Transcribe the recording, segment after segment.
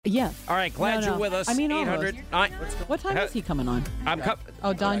Yes. All right, glad you're with us. I mean, 800. What time is he coming on?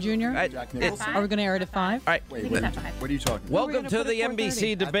 Don Jr.? Are we going to air it at 5? All right. Wait, what are you talking about? Welcome to the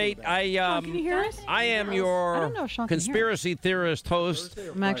NBC debate. Sean, can you hear us? I am your conspiracy theorist host,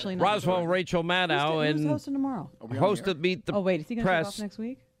 I'm actually not. Roswell Rachel Maddow, Who's and hosting tomorrow? host of Meet the Oh, wait. Is he going to take Press. off next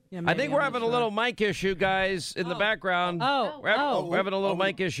week? Yeah, I maybe, think we're I'm having not a sure. little mic issue, guys, in the background. We're having a little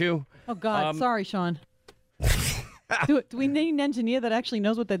mic issue. Oh, God. Sorry, Sean. Do we need an engineer that actually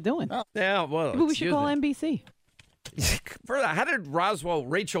knows what they're doing? Yeah, well, Maybe we should call NBC. How did Roswell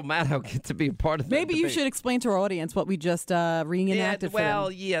Rachel Maddow get to be a part of that Maybe you debate? should explain to our audience what we just reenacted for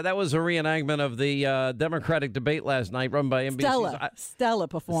them. That was a reenactment of the Democratic debate last night run by NBC. Stellar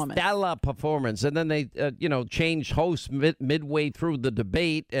performance. Stellar performance. And then they, changed hosts midway through the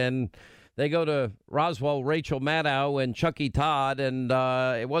debate, and they go to Roswell Rachel Maddow and Chucky Todd, and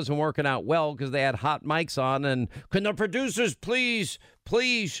it wasn't working out well because they had hot mics on. And can the producers please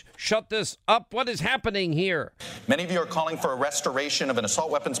shut this up? What is happening here? Many of you are calling for a restoration of an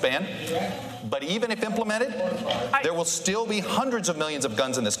assault weapons ban. But even if implemented, there will still be hundreds of millions of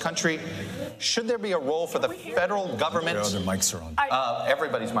guns in this country. Should there be a role for the federal government? Their other mics are on.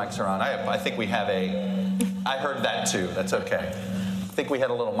 Everybody's mics are on. I think we have I heard that too. That's okay. I think we had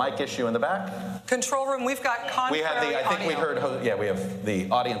a little mic issue in the back. Control room, we've got contrary audio. We have the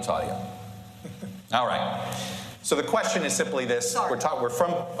audience audio. All right. So the question is simply this. Sorry.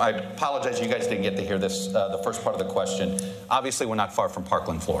 I apologize you guys didn't get to hear this, the first part of the question. Obviously, we're not far from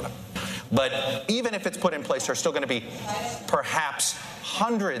Parkland, Florida. But even if it's put in place, there's still going to be perhaps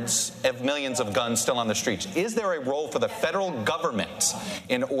hundreds of millions of guns still on the streets. Is there a role for the federal government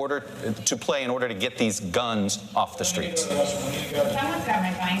in order to get these guns off the streets? Someone's got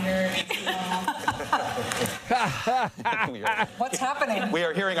my binder. What's happening? We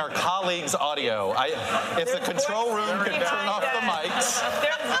are hearing our colleagues' audio. If the control room can turn off the mics.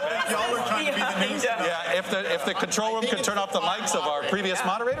 Y'all are trying to be the news. Yeah, if the control room can turn off the mics of our previous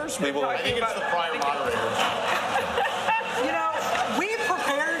moderators, we will. I think it's the prior moderators. We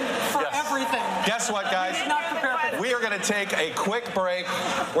prepared for everything. Guess what, guys? We did not prepare for this. We are going to take a quick break.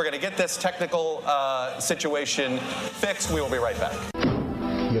 We're going to get this technical situation fixed. We will be right back.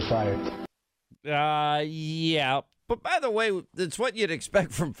 You're fired. Yeah. But by the way, it's what you'd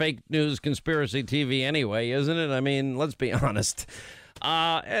expect from fake news conspiracy TV anyway, isn't it? I mean, let's be honest.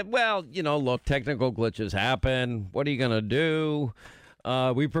 Look, technical glitches happen. What are you going to do?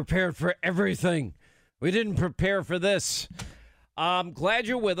 We prepared for everything. We didn't prepare for this. I'm glad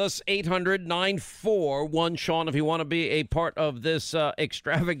you're with us. 800-941-SEAN if you want to be a part of this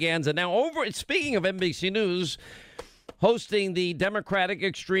extravaganza. Now, speaking of NBC News, hosting the Democratic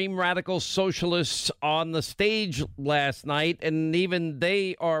extreme radical socialists on the stage last night, and even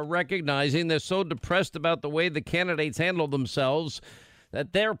they are recognizing they're so depressed about the way the candidates handled themselves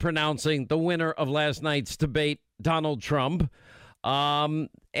that they're pronouncing the winner of last night's debate, Donald Trump.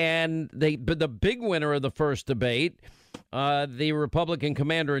 And the big winner of the first debate, the Republican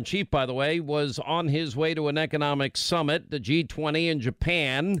commander-in-chief, by the way, was on his way to an economic summit, the G20 in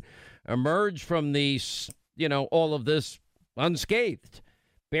Japan, emerged from all of this unscathed,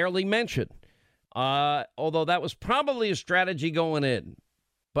 barely mentioned. Although that was probably a strategy going in.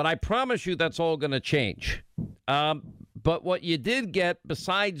 But I promise you that's all going to change. But what you did get,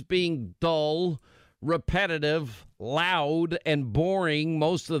 besides being dull, repetitive, loud, and boring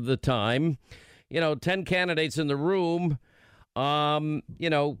most of the time, 10 candidates in the room,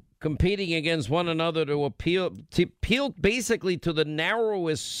 competing against one another to appeal basically to the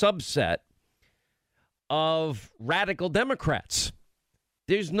narrowest subset of radical Democrats.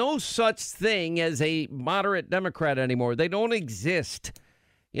 There's no such thing as a moderate Democrat anymore. They don't exist.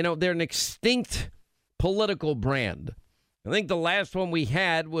 They're an extinct political brand. I think the last one we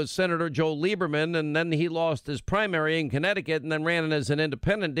had was Senator Joe Lieberman, and then he lost his primary in Connecticut and then ran as an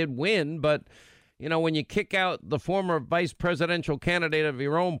independent, did win. But, when you kick out the former vice presidential candidate of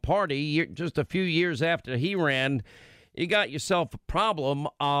your own party just a few years after he ran, you got yourself a problem.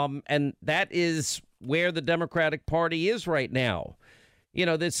 And that is where the Democratic Party is right now.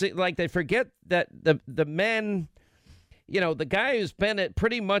 They forget that the men... the guy who's been at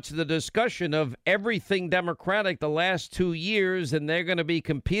pretty much the discussion of everything Democratic the last 2 years, and they're going to be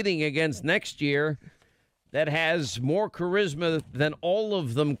competing against next year, that has more charisma than all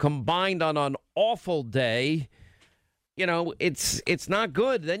of them combined on an awful day, it's not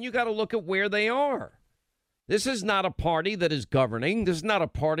good. Then you got to look at where they are. This is not a party that is governing. This is not a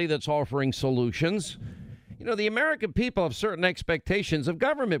party that's offering solutions. The American people have certain expectations of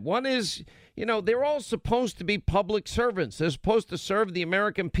government. One is, they're all supposed to be public servants. They're supposed to serve the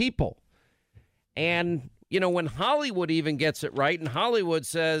American people. And when Hollywood even gets it right, and Hollywood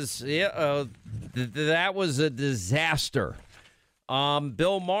says, that was a disaster.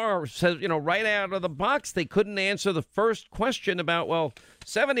 Bill Maher says, right out of the box, they couldn't answer the first question about,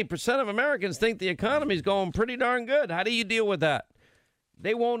 70% of Americans think the economy is going pretty darn good. How do you deal with that?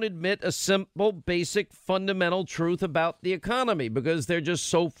 They won't admit a simple, basic, fundamental truth about the economy because they're just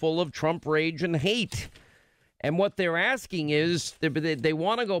so full of Trump rage and hate. And what they're asking is they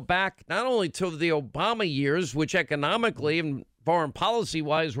want to go back not only to the Obama years, which economically and foreign policy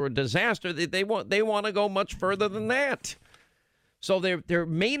wise were a disaster. They want to go much further than that. So their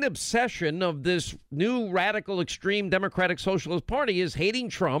main obsession of this new radical extreme Democratic Socialist Party is hating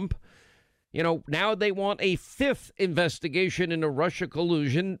Trump. Now they want a fifth investigation into Russia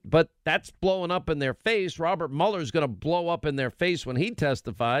collusion, but that's blowing up in their face. Robert Mueller's going to blow up in their face when he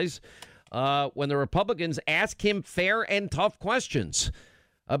testifies. When the Republicans ask him fair and tough questions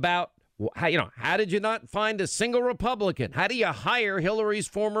about, how did you not find a single Republican? How do you hire Hillary's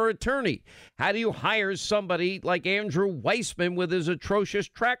former attorney? How do you hire somebody like Andrew Weissman with his atrocious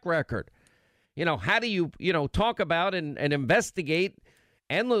track record? How do you, talk about and investigate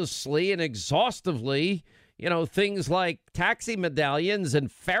endlessly and exhaustively, things like taxi medallions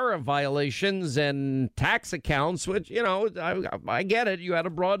and FARA violations and tax accounts, which, I get it. You had a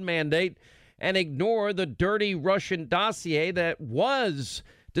broad mandate, and ignore the dirty Russian dossier that was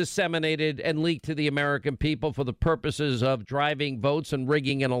disseminated and leaked to the American people for the purposes of driving votes and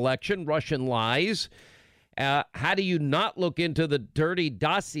rigging an election, Russian lies. How do you not look into the dirty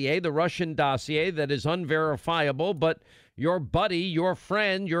dossier, the Russian dossier that is unverifiable, but your buddy, your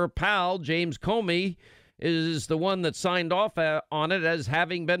friend, your pal, James Comey, is the one that signed off on it as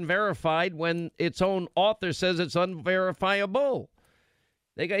having been verified when its own author says it's unverifiable?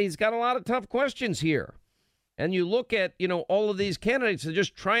 He's got a lot of tough questions here. And you look at, all of these candidates are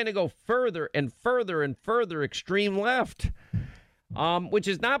just trying to go further and further and further extreme left, which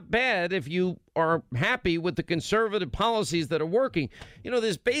is not bad if you are happy with the conservative policies that are working.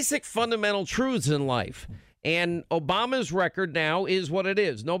 There's basic fundamental truths in life. And Obama's record now is what it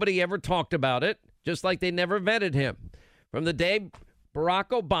is. Nobody ever talked about it, just like they never vetted him. From the day Barack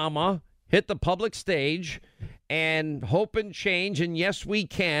Obama hit the public stage and hope and change and yes, we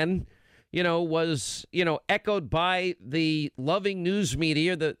can, was, echoed by the loving news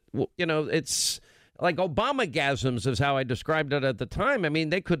media that, it's like Obamagasms is how I described it at the time. I mean,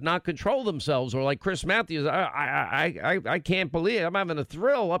 they could not control themselves. Or like Chris Matthews, I can't believe it. I'm having a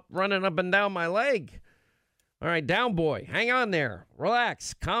thrill running up and down my leg. All right, down boy, hang on there.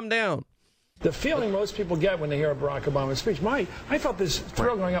 Relax, calm down. The feeling most people get when they hear a Barack Obama speech, I felt this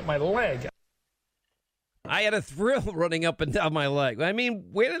thrill going up my leg. I had a thrill running up and down my leg. I mean,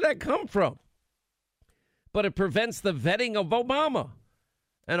 where did that come from? But it prevents the vetting of Obama.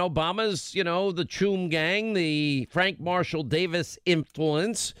 And Obama's, the Choom Gang, the Frank Marshall Davis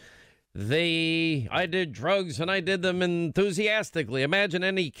influence, I did drugs and I did them enthusiastically. Imagine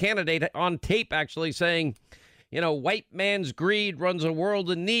any candidate on tape actually saying, white man's greed runs a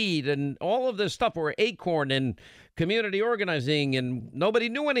world in need and all of this stuff, or Acorn and community organizing, and nobody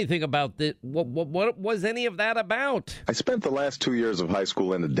knew anything about it. What was any of that about? I spent the last 2 years of high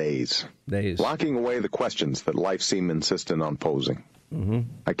school in a daze, locking away the questions that life seemed insistent on posing. Mm-hmm.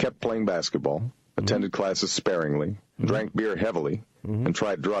 I kept playing basketball, attended classes sparingly, drank beer heavily, and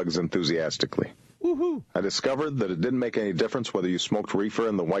tried drugs enthusiastically. Woohoo. I discovered that it didn't make any difference whether you smoked reefer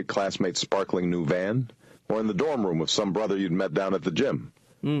in the white classmate's sparkling new van or in the dorm room with some brother you'd met down at the gym.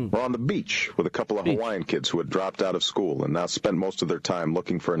 Or on the beach with a couple of Hawaiian kids who had dropped out of school and now spent most of their time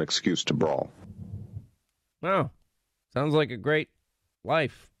looking for an excuse to brawl. Wow. Sounds like a great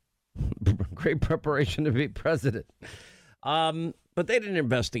life. Great preparation to be president. But they didn't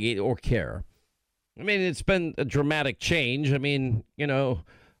investigate or care. I mean, it's been a dramatic change. I mean,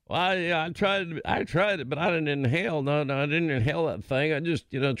 I tried it, but I didn't inhale. No, I didn't inhale that thing. I just,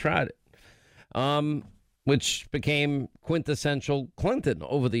 tried it. Which became quintessential Clinton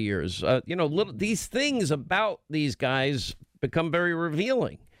over the years. These things about these guys become very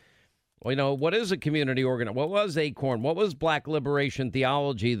revealing. Well, what is a community organ? What was Acorn? What was black liberation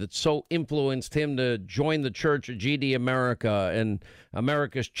theology that so influenced him to join the Church of GD America and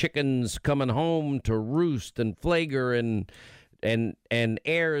America's chickens coming home to roost and Flager and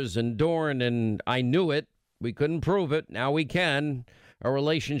Ayers and Dorn and I knew it. We couldn't prove it. Now we can. A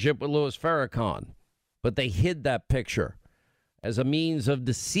relationship with Louis Farrakhan. But they hid that picture as a means of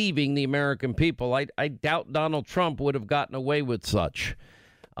deceiving the American people. I doubt Donald Trump would have gotten away with such.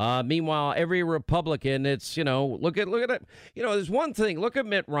 Meanwhile, every Republican, it's, look at it. There's one thing. Look at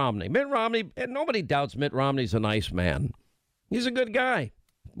Mitt Romney. Mitt Romney, and nobody doubts Mitt Romney's a nice man. He's a good guy.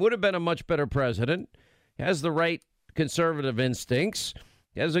 Would have been a much better president. has the right conservative instincts.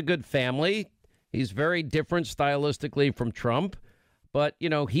 He has a good family. He's very different stylistically from Trump. But, you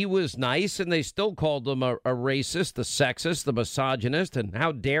know, he was nice, and they still called him a racist, the sexist, the misogynist. And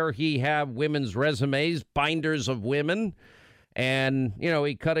how dare he have women's resumes, binders of women. And, you know,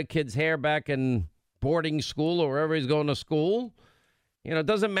 he cut a kid's hair back in boarding school or wherever he's going to school. You know, it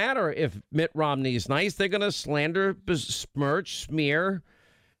doesn't matter if Mitt Romney's nice. They're going to slander, besmirch, smear,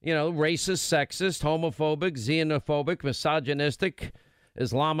 you know, racist, sexist, homophobic, xenophobic, misogynistic,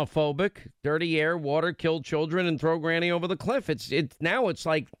 Islamophobic, dirty air, water, kill children, and throw granny over the cliff. It's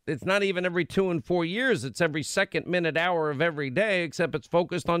like it's not even every 2 and 4 years. It's every second, minute, hour of every day, except it's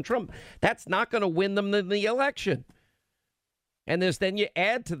focused on Trump. That's not going to win them the election. And then you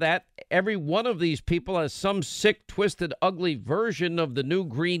add to that, every one of these people has some sick, twisted, ugly version of the new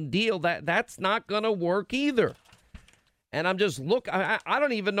Green Deal. That's not going to work either. And I'm just I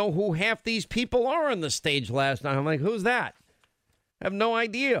don't even know who half these people are on the stage last night. I'm like, who's that? I have no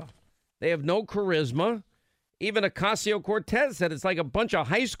idea. They have no charisma. Even Ocasio-Cortez said it's like a bunch of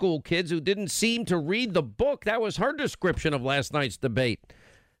high school kids who didn't seem to read the book. That was her description of last night's debate,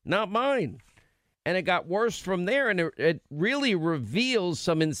 not mine. And it got worse from there, and it really reveals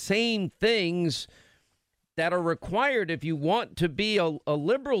some insane things that are required if you want to be a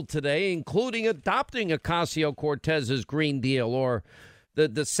liberal today, including adopting Ocasio-Cortez's Green Deal or the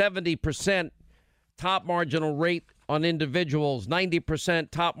 70% top marginal rate on individuals,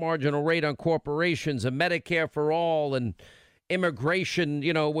 90% top marginal rate on corporations, and Medicare for all, and immigration.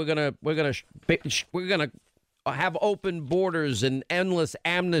 You know, we're gonna have open borders and endless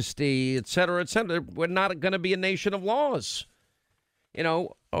amnesty, et cetera, et cetera. We're not going to be a nation of laws. You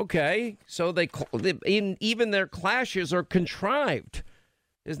know, okay, so even their clashes are contrived.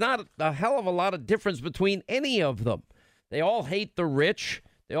 There's not a hell of a lot of difference between any of them. They all hate the rich.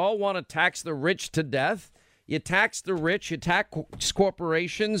 They all want to tax the rich to death. You tax the rich, you tax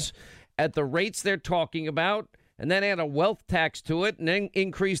corporations at the rates they're talking about, and then add a wealth tax to it, and then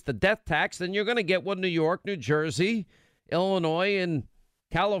increase the death tax, then you're going to get what New York, New Jersey, Illinois, and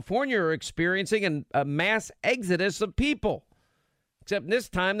California are experiencing, a mass exodus of people. Except this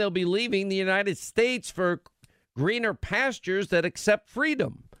time they'll be leaving the United States for greener pastures that accept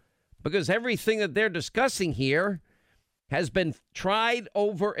freedom. Because everything that they're discussing here has been tried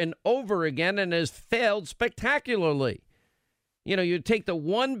over and over again and has failed spectacularly. You know, you take the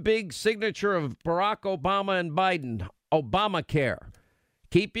one big signature of Barack Obama and Biden, Obamacare.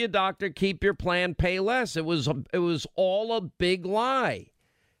 Keep your doctor, keep your plan, pay less. It was all a big lie.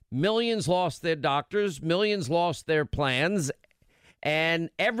 Millions lost their doctors, millions lost their plans, and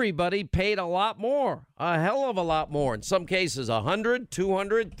everybody paid a lot more, a hell of a lot more. In some cases, 100,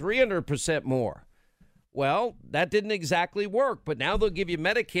 200, 300% more. Well, that didn't exactly work, but now they'll give you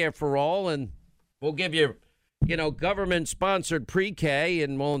Medicare for all, and we'll give you, you know, government-sponsored pre-K,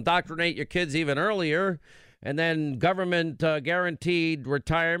 and we'll indoctrinate your kids even earlier, and then government guaranteed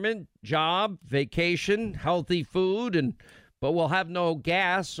retirement, job, vacation, healthy food, but we'll have no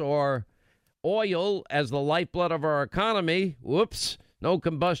gas or oil as the lifeblood of our economy. Whoops, no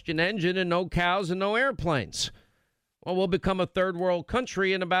combustion engine and no cows and no airplanes. Well, we'll become a third world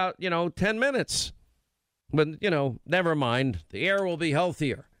country in about, 10 minutes. But, never mind. The air will be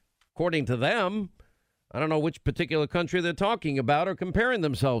healthier. According to them, I don't know which particular country they're talking about or comparing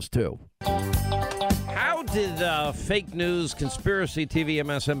themselves to. How did fake news, conspiracy TV,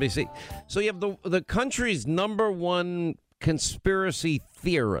 MSNBC? So you have the country's number one conspiracy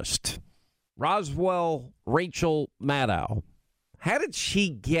theorist, Roswell Rachel Maddow. How did she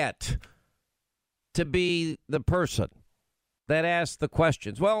get to be the person that asked the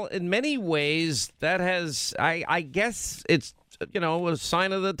questions? Well, in many ways, that has, I guess it's, a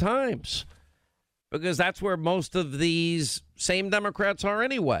sign of the times. Because that's where most of these same Democrats are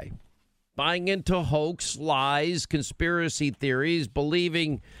anyway. Buying into hoax, lies, conspiracy theories,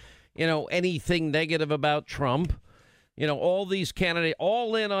 believing, anything negative about Trump. All these candidates,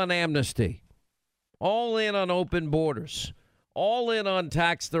 all in on amnesty, all in on open borders, all in on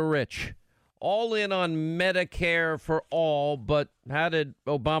tax the rich, all in on Medicare for all. But how did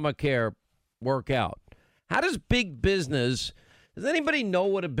Obamacare work out? How does big business, does anybody know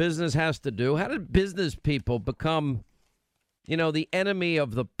what a business has to do? How did business people become, the enemy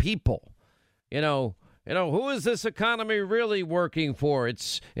of the people? Who is this economy really working for?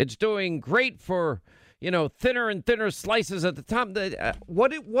 It's doing great for, thinner and thinner slices at the top.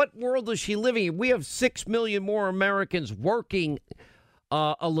 What world is she living in? We have 6 million more Americans working,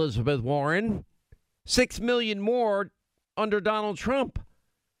 Elizabeth Warren. 6 million more under Donald Trump.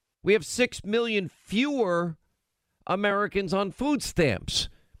 We have 6 million fewer Americans on food stamps.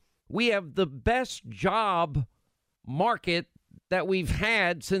 We have the best job market that we've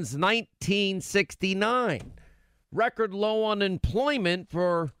had since 1969. Record low unemployment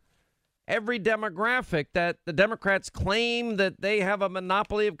for every demographic that the Democrats claim that they have a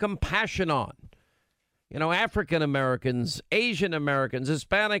monopoly of compassion on. You know, African Americans, Asian Americans,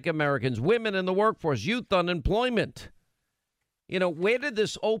 Hispanic Americans, women in the workforce, youth unemployment. You know, where did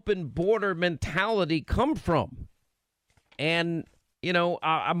this open border mentality come from? And, you know,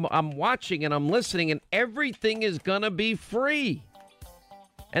 I'm watching and I'm listening, and everything is going to be free.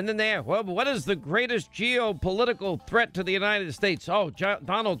 And then they ask, well, what is the greatest geopolitical threat to the United States? Oh,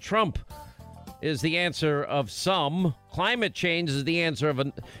 Donald Trump is the answer of some. Climate change is the answer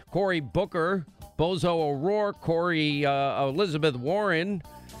of Cory Booker, Bozo O'Rourke, Elizabeth Warren.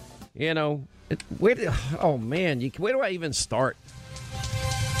 You know, where do I even start?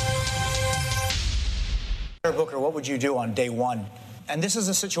 Booker, what would you do on day one? And this is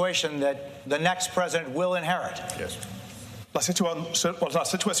a situation that the next president will inherit. Yes. La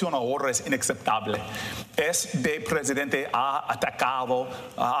situación ahora es inaceptable. Este presidente ha atacado,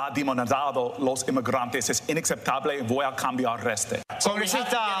 ha demonizado los inmigrantes. Es inaceptable y voy a cambiar este.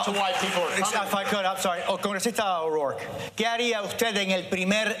 Congresista, if I could, I'm sorry. Congresista O'Rourke, ¿qué haría usted en el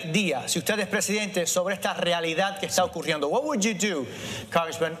primer día, si usted es presidente, sobre esta realidad que está ocurriendo? What would you do,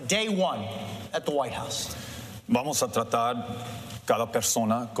 Congressman, day one at the White House? Vamos a tratar cada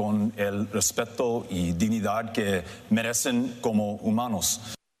persona con el respeto y dignidad que merecen como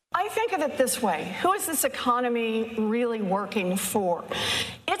humanos. I think of it this way. Who is this economy really working for?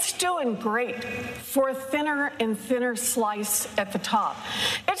 It's doing great for a thinner and thinner slice at the top.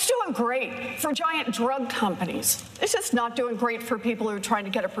 It's doing great for giant drug companies. It's just not doing great for people who are trying to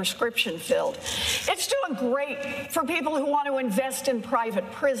get a prescription filled. It's doing great for people who want to invest in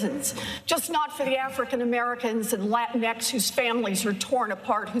private prisons, just not for the African Americans and Latinx whose families are torn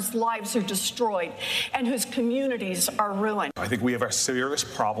apart, whose lives are destroyed, and whose communities are ruined. I think we have a serious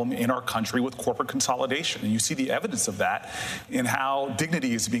problem in our country with corporate consolidation. And you see the evidence of that in how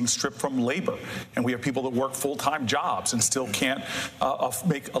dignity is being stripped from labor. And we have people that work full-time jobs and still can't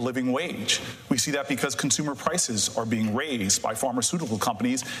make a living wage. We see that because consumer prices are being raised by pharmaceutical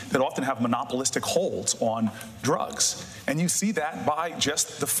companies that often have monopolistic holds on drugs. And you see that by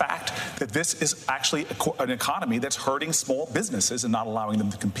just the fact that this is actually an economy that's hurting small businesses and not allowing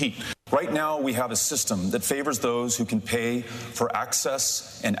them to compete. Right now, we have a system that favors those who can pay for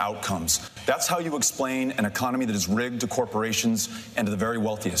access and outcomes. That's how you explain an economy that is rigged to corporations and to the very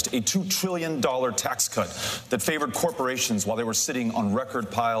wealthiest. A $2 trillion tax cut that favored corporations while they were sitting on record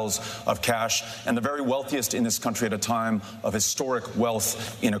piles of cash, and the very wealthiest in this country at a time of historic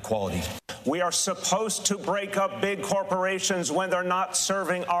wealth inequality. We are supposed to break up big corporations when they're not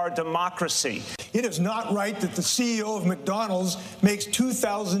serving our democracy. It is not right that the CEO of McDonald's makes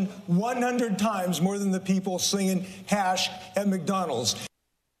 2,100 times more than the people slinging hash at McDonald's.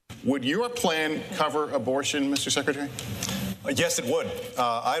 Would your plan cover abortion, Mr. Secretary? Yes, it would.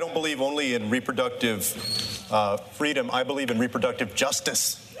 I don't believe only in reproductive freedom. I believe in reproductive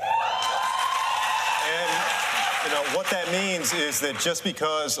justice. What that means is that just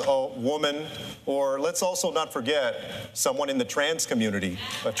because a woman, or let's also not forget someone in the trans community,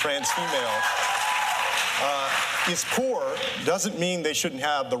 a trans female, is poor, doesn't mean they shouldn't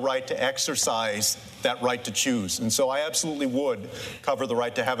have the right to exercise that right to choose. And so I absolutely would cover the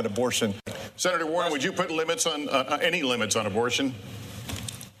right to have an abortion. Senator Warren, would you put limits on any limits on abortion?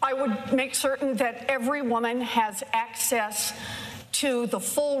 I would make certain that every woman has access to the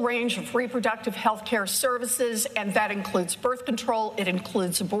full range of reproductive health care services, and that includes birth control, it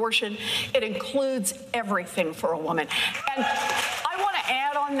includes abortion, it includes everything for a woman. And I want to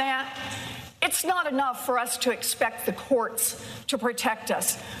add on that, it's not enough for us to expect the courts to protect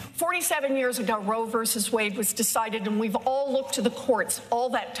us. 47 years ago, Roe versus Wade was decided, and we've all looked to the courts all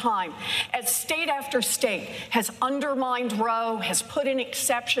that time as state after state has undermined Roe, has put in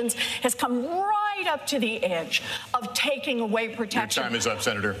exceptions, has come right up to the edge of taking away protection. Your time is up,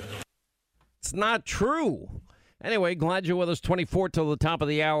 Senator. It's not true. Anyway, glad you're with us. 24 till the top of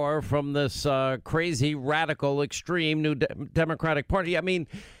the hour from this crazy, radical, extreme new Democratic Party. I mean,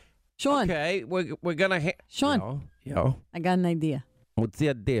 Sean. Okay, we're gonna. Sean. Yo. I got an idea. What's the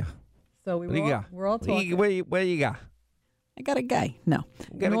idea? So we're all talking. Where you got? I got a guy. No.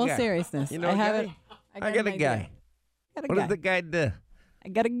 In all seriousness, You know I have it. I got a guy. What does the guy do? I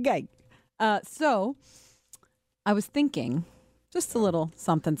got a guy. So I was thinking, just a little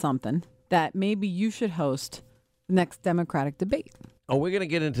something, that maybe you should host the next Democratic debate. Oh, we're going to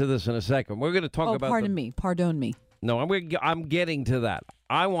get into this in a second. We're going to talk about. Pardon me. No, I'm getting to that.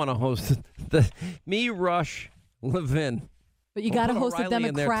 I want to host me, Rush, Levin, But you We'll got to put host the O'Reilly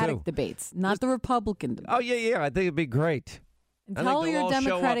in there, Democratic too. debates, not the Republican debates. Oh, yeah. I think it'd be great. And I think tell they'll your all show up,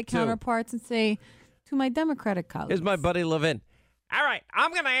 Democratic too. counterparts and say, to my Democratic colleagues. Here's my buddy Levin. All right,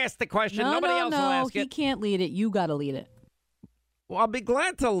 I'm going to ask the question. Nobody else will ask he it. can't lead it. You got to lead it. Well, I'll be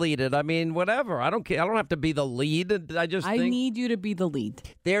glad to lead it. I mean, whatever. I don't care. I don't have to be the lead. I think need you to be the lead.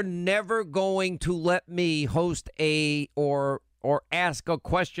 They're never going to let me host or ask a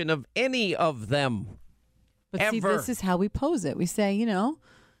question of any of them. But ever. see, this is how we pose it. We say,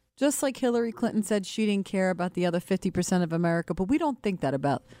 just like Hillary Clinton said she didn't care about the other 50% of America, but we don't think that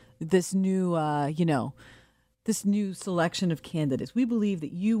about this new, this new selection of candidates. We believe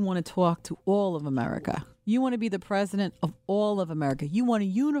that you want to talk to all of America. You want to be the president of all of America. You want to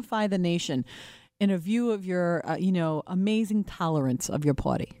unify the nation in a view of your, amazing tolerance of your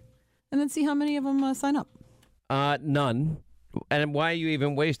party. And then see how many of them sign up. None. And why are you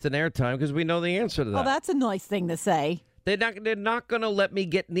even wasting airtime? Because we know the answer to that. Oh, that's a nice thing to say. They're not going to let me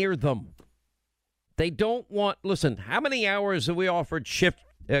get near them. They don't want. Listen, how many hours have we offered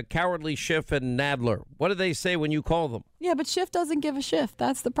Cowardly Schiff and Nadler? What do they say when you call them? Yeah, but Schiff doesn't give a Schiff.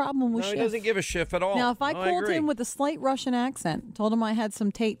 That's the problem with No, Schiff. he doesn't give a Schiff at all. Now, if I No, called agree. him with a slight Russian accent, told him I had some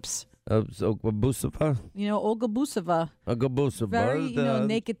tapes. Olga Busova? Olga Busova. Very,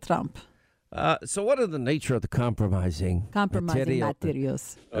 naked Trump. So what are the nature of the compromising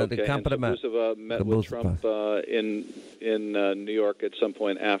materials? Okay, the and so Busova met with Trump in New York at some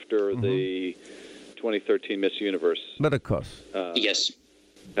point after the 2013 Miss Universe. But of course. Yes.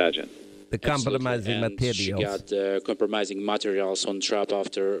 Pageant. The compromising materials. She got compromising materials on Trump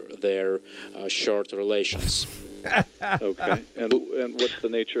after their short relations. Okay. And what's the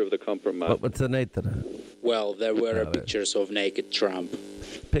nature of the compromise? What's the nature? Well, there were pictures of naked Trump.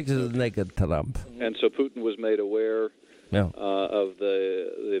 Pictures of naked Trump. And so Putin was made aware of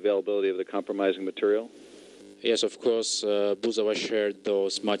the availability of the compromising material? Yes, of course. Buzova shared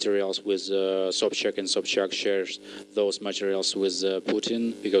those materials with Sobchak, and Sobchak shares those materials with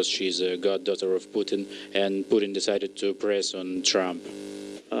Putin because she's a goddaughter of Putin, and Putin decided to press on Trump.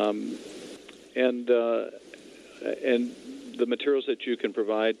 And the materials that you can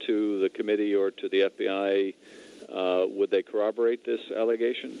provide to the committee or to the FBI, would they corroborate this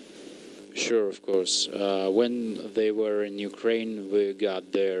allegation? Sure, of course. When they were in Ukraine, we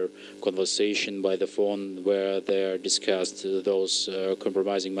got their conversation by the phone where they discussed those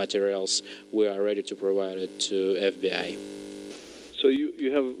compromising materials. We are ready to provide it to FBI. So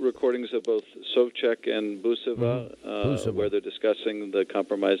you have recordings of both Sobchak and Busova, where they're discussing the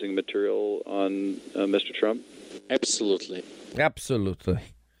compromising material on Mr. Trump? Absolutely. Absolutely.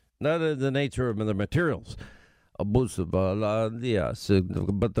 Not the nature of the materials. Busova, yes,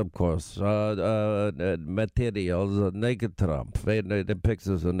 but of course, materials, naked Trump, the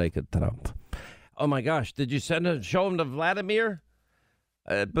pictures of naked Trump. Oh my gosh, did you show them to Vladimir?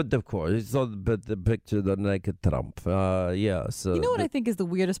 But of course, but the picture of the naked Trump, yes. You know what I think is the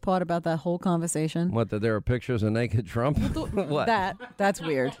weirdest part about that whole conversation? What, that there are pictures of naked Trump? What? That's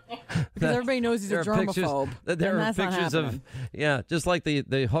weird. Because everybody knows he's a germaphobe. There are pictures of, just like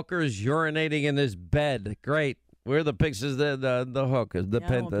the hookers urinating in his bed. Great. Where are the pictures? The hookers,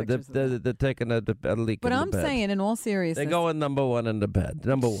 they're taking a leak. But in I'm the bed. saying, in all seriousness, They go in number one in the bed.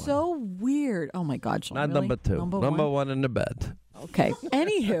 Number one. So weird. Oh my God, Sean, Not really? number two. Number one in the bed. Okay.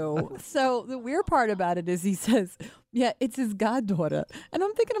 Anywho, so the weird part about it is he says, it's his goddaughter. And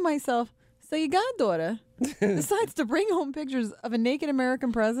I'm thinking to myself, so your goddaughter decides to bring home pictures of a naked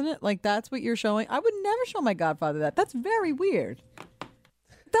American president? Like, that's what you're showing? I would never show my godfather that. That's very weird.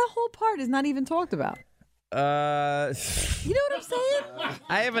 That whole part is not even talked about. You know what I'm saying?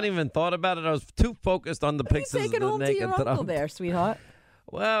 I haven't even thought about it. I was too focused on the pictures of Take it the home to naked your uncle Trump. there, sweetheart.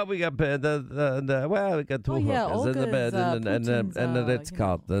 Well, we got we got two hookers in the bed and the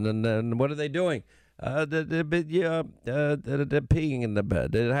Ritz-Carlton, and what are they doing? They're peeing in the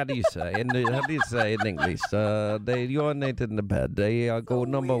bed. How do you say? How do you say in English? They urinated in the bed. They go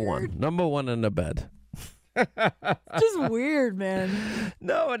number one in the bed. Just weird, man.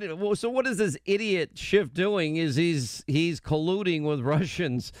 No, so what is this idiot Schiff doing? Is he's colluding with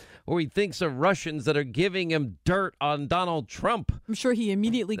Russians, or he thinks of Russians that are giving him dirt on Donald Trump. I'm sure he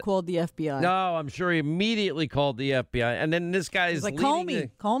immediately called the FBI. No, I'm sure he immediately called the FBI, and then this guy's He's like, call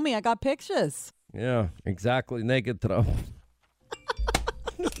me, I got pictures. Yeah, exactly, naked Trump.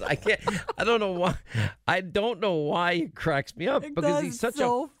 I don't know why. I don't know why it cracks me up because he's such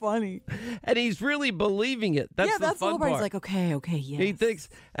so funny, and he's really believing it. That's the fun part. He's like, okay, yes. He thinks,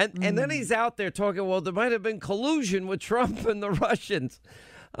 and then he's out there talking. Well, there might have been collusion with Trump and the Russians.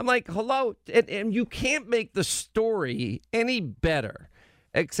 I'm like, hello, and you can't make the story any better,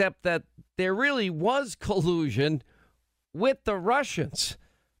 except that there really was collusion with the Russians.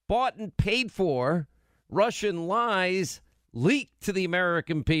 Bought and paid for Russian lies leaked to the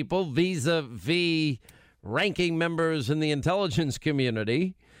American people vis-a-vis ranking members in the intelligence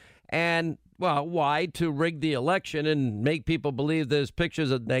community. And, well, why? To rig the election and make people believe there's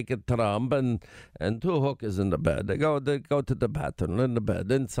pictures of naked Trump and two hookers in the bed. They go to the bathroom, in the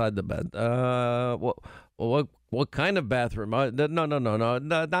bed, inside the bed. What kind of bathroom? No,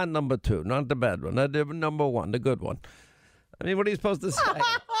 not number 2, not the bad one, number 1, the good one. I mean, what are you supposed to say?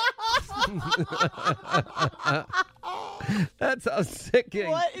 That's how sickening.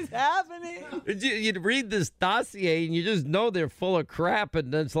 What is happening? You'd read this dossier and you just know they're full of crap,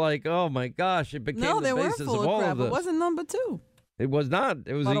 and it's like, oh my gosh, it became the basis of all of this. It wasn't number 2. It was not.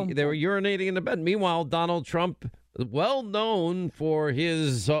 It was. They were urinating in the bed. Meanwhile, Donald Trump, well known for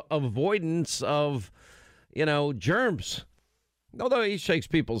his avoidance of, germs. Although he shakes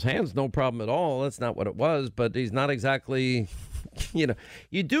people's hands, no problem at all. That's not what it was. But he's not exactly,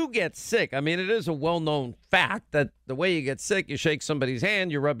 you do get sick. I mean, it is a well-known fact that the way you get sick, you shake somebody's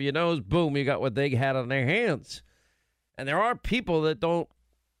hand, you rub your nose, boom, you got what they had on their hands. And there are people that don't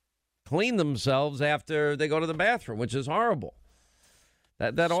clean themselves after they go to the bathroom, which is horrible.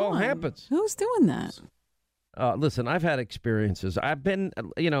 That all happens. Who's doing that? Listen, I've had experiences. I've been, at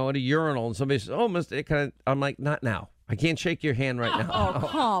a urinal and somebody says, oh, Mr. I'm like, not now. I can't shake your hand right now. Oh,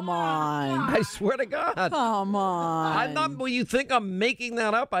 come on. I swear to God. Come on. I'm not, well, you think I'm making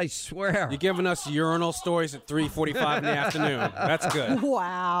that up? I swear. You're giving us urinal stories at 3:45 in the afternoon. That's good.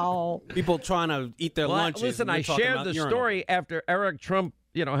 Wow. People trying to eat their lunches. Listen, I shared the story after Eric Trump,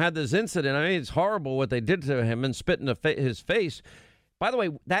 had this incident. I mean, it's horrible what they did to him and spit in his face. By the way,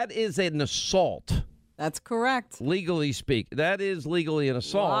 that is an assault. That's correct. Legally speak. That is legally an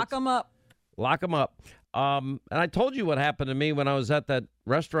assault. Lock him up. Lock him up. And I told you what happened to me when I was at that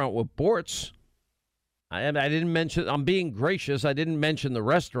restaurant with Bortz. I didn't mention, I'm being gracious, I didn't mention the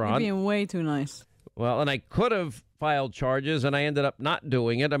restaurant. You're being way too nice. Well, and I could have filed charges, and I ended up not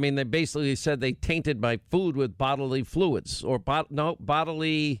doing it. I mean, they basically said they tainted my food with bodily fluids. Or,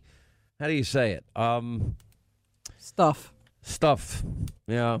 bodily, how do you say it? Stuff.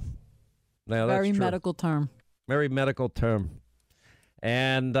 Yeah. Now, Very that's true. medical term. Very medical term.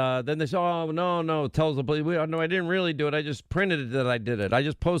 And then they say, oh, no, tells the police, no, I didn't really do it. I just printed it that I did it. I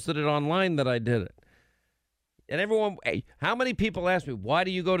just posted it online that I did it. And everyone, hey, how many people ask me, why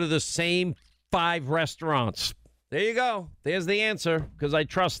do you go to the same 5 restaurants? There you go. There's the answer, because I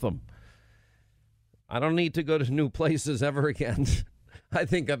trust them. I don't need to go to new places ever again. I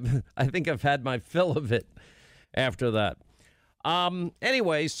think I've had my fill of it after that.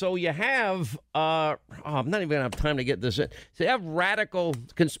 Anyway, so you have, I'm not even going to have time to get this in. So you have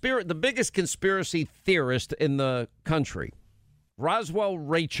the biggest conspiracy theorist in the country, Roswell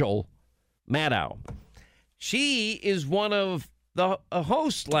Rachel Maddow. She is one of the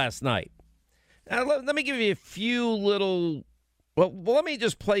hosts last night. Now, let me give you a few little, well, let me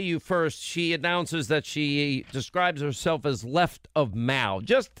just play you first. She announces that she describes herself as left of Mao.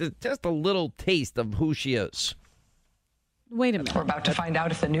 Just a little taste of who she is. Wait a minute. We're about to find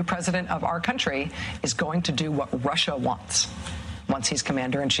out if the new president of our country is going to do what Russia wants once he's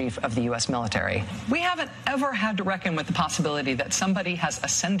commander-in-chief of the U.S. military. We haven't ever had to reckon with the possibility that somebody has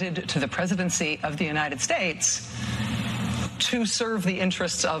ascended to the presidency of the United States to serve the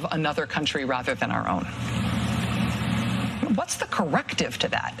interests of another country rather than our own. What's the corrective to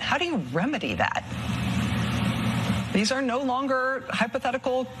that? How do you remedy that? These are no longer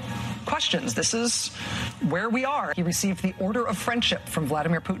hypothetical questions. This is where we are. He received the Order of Friendship from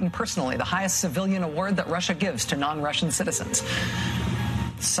Vladimir Putin personally, the highest civilian award that Russia gives to non-Russian citizens.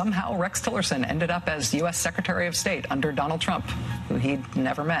 Somehow Rex Tillerson ended up as U.S. Secretary of State under Donald Trump, who he'd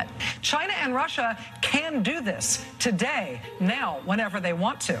never met. China and Russia can do this today, now, whenever they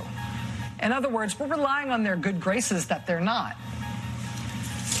want to. In other words, we're relying on their good graces that they're not.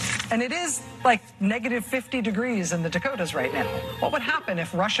 And it is like negative 50 degrees in the Dakotas right now. What would happen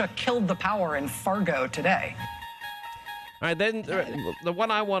if Russia killed the power in Fargo today? All right, then the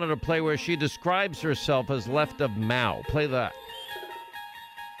one I wanted to play where she describes herself as left of Mao. Play that.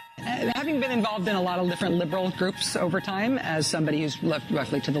 Having been involved in a lot of different liberal groups over time, as somebody who's left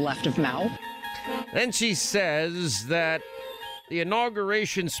roughly to the left of Mao. Then she says that the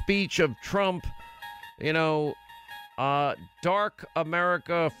inauguration speech of Trump, dark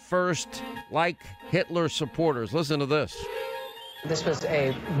America first, like Hitler supporters. Listen to this. This was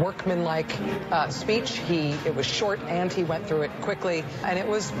a workmanlike speech. It was short and he went through it quickly. And it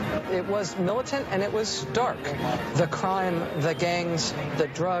was militant and it was dark. The crime, the gangs, the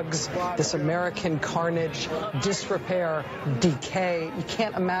drugs, this American carnage, disrepair, decay. You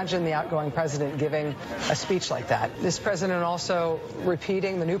can't imagine the outgoing president giving a speech like that. This president also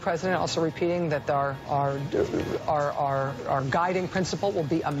repeating, the new president also repeating that our guiding principle will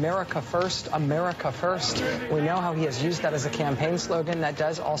be America first, America first. We know how he has used that as a campaign slogan that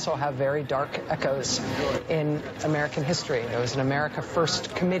does also have very dark echoes in American history. There was an America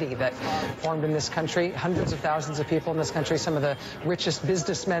First committee that formed in this country, hundreds of thousands of people in this country, some of the richest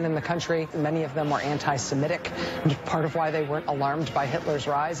businessmen in the country. Many of them were anti-Semitic, part of why they weren't alarmed by Hitler's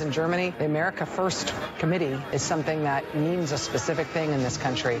rise in Germany. The America First committee is something that means a specific thing in this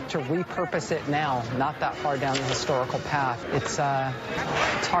country. To repurpose it now, not that far down the historical path, it's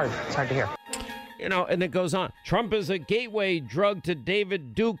hard. It's hard to hear. You know, and it goes on. Trump is a gateway drug to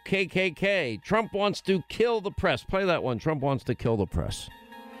David Duke KKK. Trump wants to kill the press. Play that one. Trump wants to kill the press.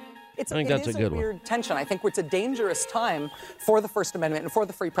 I think that's a good one. Weird tension. I think it's a dangerous time for the First Amendment and for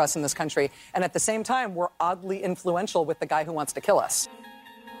the free press in this country. And at the same time, we're oddly influential with the guy who wants to kill us.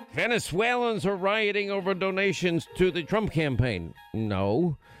 Venezuelans are rioting over donations to the Trump campaign.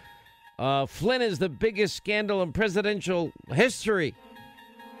 No. Flynn is the biggest scandal in presidential history.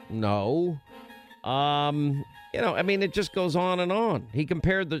 No. It just goes on and on. She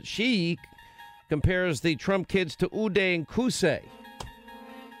compares the Trump kids to Uday and Qusay.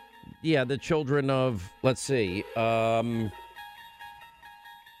 Yeah, the children of, let's see. Yeah,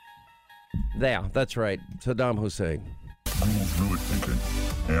 that's right. Saddam Hussein. Everyone's really thinking,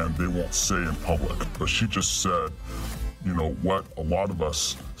 and they won't say in public. But she just said, what a lot of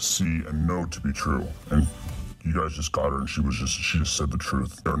us see and know to be true. And you guys just got her, and she just said the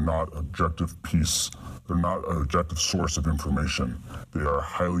truth. They're not objective piece. They're not an objective source of information. They are a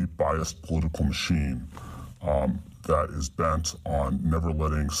highly biased political machine that is bent on never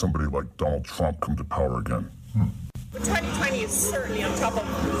letting somebody like Donald Trump come to power again. 2020 is certainly on top of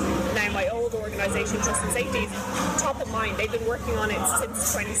now my old organization, Trust and Safety, is top of mind. They've been working on it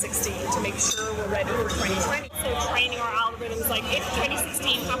since 2016 to make sure we're ready for 2020. So training our algorithms, like if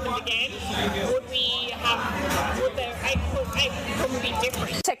 2016 happened again, would the outcome be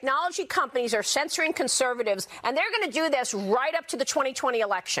different? Technology companies are censoring conservatives, and they're going to do this right up to the 2020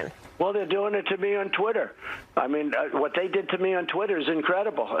 election. Well, they're doing it to me on Twitter. I mean, what they did to me on Twitter is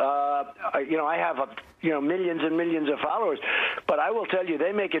incredible. I have millions and millions of followers, but I will tell you,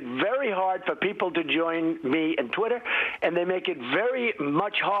 they make it very hard for people to join me in Twitter, and they make it very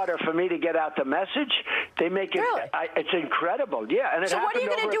much harder for me to get out the message. They make it. Really? It's incredible. Yeah. And so what are you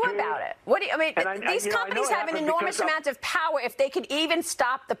going to do about it? These companies have an enormous amount of power. If they could even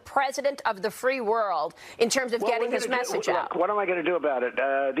stop the president of the free world in terms of getting his message out. What am I going to do about it?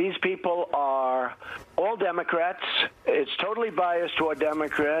 These people are all Democrats. It's totally biased toward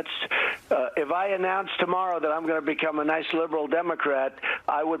Democrats. If I announce tomorrow that I'm going to become a nice liberal Democrat,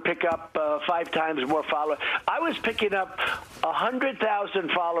 I would pick up 5 times more followers. I was picking up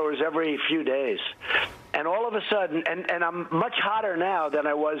 100,000 followers every few days. And all of a sudden, and I'm much hotter now than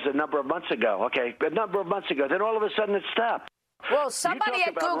I was a number of months ago. Then all of a sudden it stopped. Well, somebody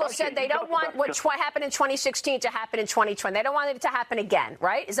at Google said they don't want what happened in 2016 to happen in 2020. They don't want it to happen again,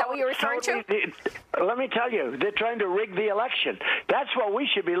 right? Is that what you're referring to? Let me tell you, they're trying to rig the election. That's what we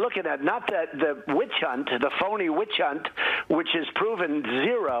should be looking at, not the witch hunt, the phony witch hunt, which has proven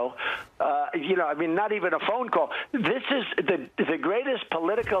zero. Not even a phone call. This is the greatest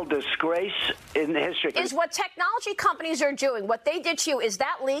political disgrace in history. Is what technology companies are doing, what they did to you, is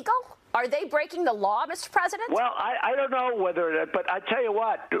that legal? Are they breaking the law, Mr. President? Well, I don't know whether, but I tell you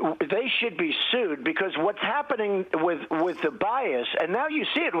what, they should be sued because what's happening with the bias, and now you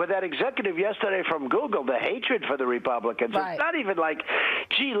see it with that executive yesterday from Google, the hatred for the Republicans. Right. It's not even like,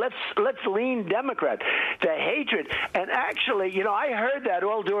 gee, let's lean Democrat. The hatred, and actually, I heard that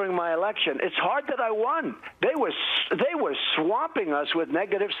all during my election. It's hard that I won. They were swamping us with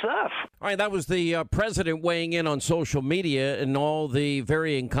negative stuff. All right, that was the president weighing in on social media and all the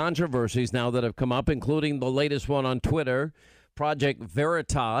varying controversies now that have come up, including the latest one on Twitter, Project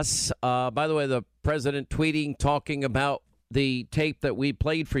Veritas. By the way, the president tweeting, talking about the tape that we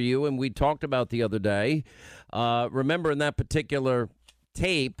played for you and we talked about the other day. Remember, in that particular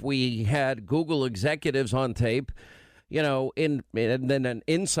tape, we had Google executives on tape, and then an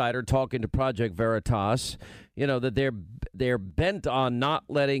insider talking to Project Veritas, that they're bent on not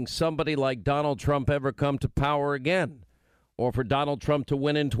letting somebody like Donald Trump ever come to power again, or for Donald Trump to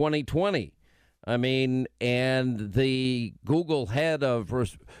win in 2020. I mean, and the Google head of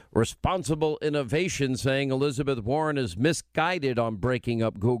responsible innovation saying Elizabeth Warren is misguided on breaking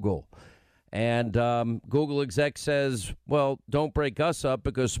up Google. And Google exec says, well, don't break us up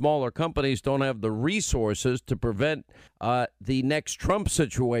because smaller companies don't have the resources to prevent the next Trump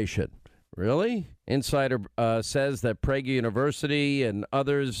situation. Really? Insider says that Prager University and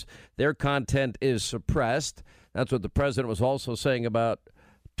others, their content is suppressed. That's what the president was also saying about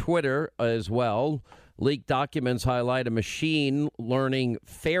Twitter as well. Leaked documents highlight a machine learning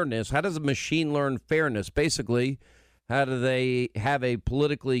fairness. How does a machine learn fairness? Basically, how do they have a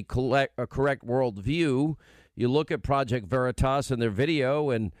politically correct worldview? You look at Project Veritas and their video,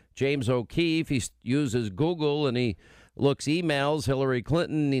 and James O'Keefe, he uses Google, and he looks emails Hillary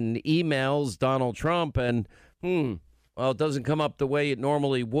Clinton and emails Donald Trump, and, well, it doesn't come up the way it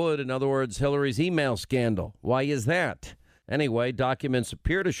normally would. In other words, Hillary's email scandal. Why is that? Anyway, documents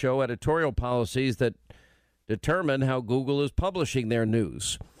appear to show editorial policies that determine how Google is publishing their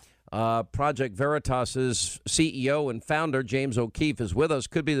news. Project Veritas's CEO and founder, James O'Keefe, is with us.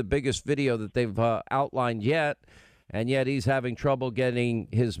 Could be the biggest video that they've outlined yet, and yet he's having trouble getting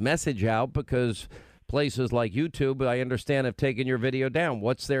his message out because places like YouTube, I understand, have taken your video down.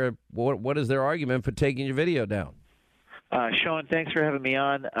 What is their argument for taking your video down? Sean, thanks for having me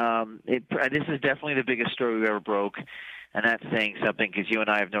on. This is definitely the biggest story we ever broke. And that's saying something because you and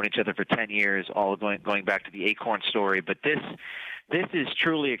I have known each other for 10 years, all going back to the Acorn story. But this is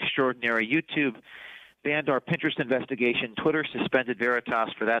truly extraordinary. YouTube banned our Pinterest investigation. Twitter suspended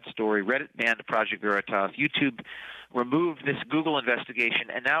Veritas for that story. Reddit banned Project Veritas. YouTube removed this Google investigation.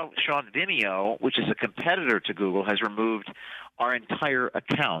 And now, Sean, Vimeo, which is a competitor to Google, has removed our entire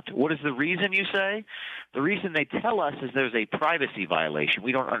account. What is the reason, you say? The reason they tell us is there's a privacy violation.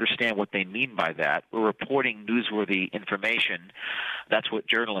 We don't understand what they mean by that. We're reporting newsworthy information. That's what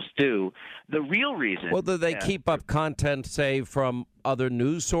journalists do. The real reason... Well, do they keep up content, say, from other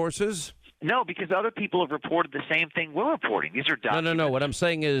news sources? No, because other people have reported the same thing we're reporting. These are documents. No. What I'm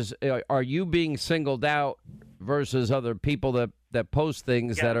saying is, are you being singled out versus other people that post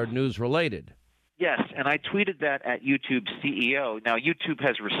things that are news-related? Yes, and I tweeted that at YouTube's CEO. Now, YouTube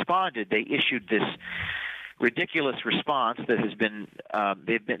has responded. They issued this ridiculous response that has been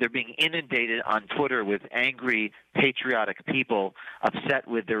they're being inundated on Twitter with angry, patriotic people upset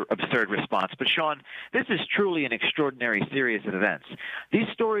with their absurd response. But, Sean, this is truly an extraordinary series of events. These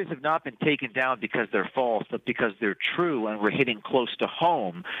stories have not been taken down because they're false, but because they're true, and we're hitting close to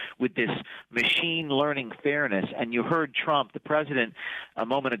home with this machine learning fairness. And you heard Trump, the president, a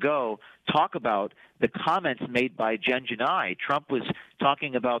moment ago, talk about the comments made by Jen Janai. Trump was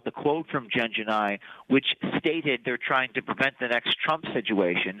talking about the quote from Jen Janai, which stated they're trying to prevent the next Trump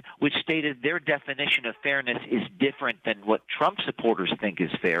situation, which stated their definition of fairness is different than what Trump supporters think is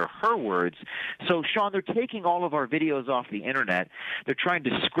fair, her words. So, Sean, they're taking all of our videos off the Internet. They're trying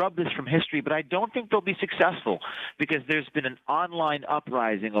to scrub this from history, but I don't think they'll be successful because there's been an online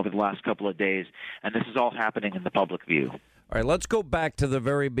uprising over the last couple of days, and this is all happening in the public view. All right, let's go back to the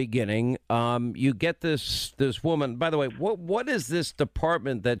very beginning. You get this woman. By the way, what is this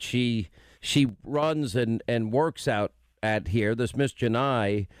department that she runs and works out at here? This Miss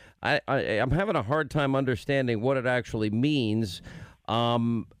Janai. I'm having a hard time understanding what it actually means.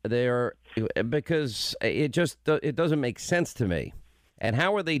 Because it doesn't make sense to me. And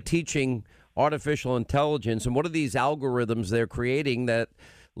how are they teaching artificial intelligence? And what are these algorithms they're creating that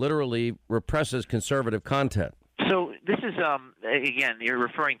literally represses conservative content? So this is, again, you're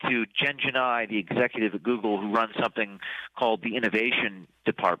referring to Jen Janai, the executive at Google, who runs something called the Innovation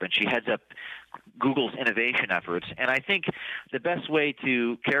Department. She heads up Google's innovation efforts. And I think the best way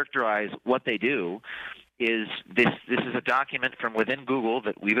to characterize what they do is this is a document from within Google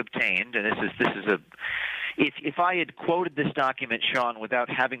that we've obtained, and if I had quoted this document, Sean, without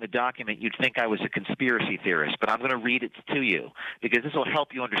having the document, you'd think I was a conspiracy theorist. But I'm going to read it to you because this will help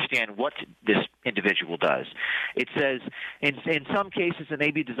you understand what this individual does. It says, in some cases, it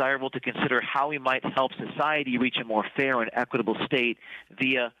may be desirable to consider how we might help society reach a more fair and equitable state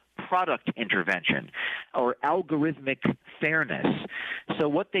via product intervention or algorithmic fairness. So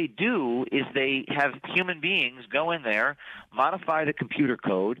what they do is they have human beings go in there, modify the computer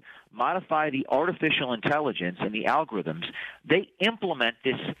code, modify the artificial intelligence and the algorithms. They implement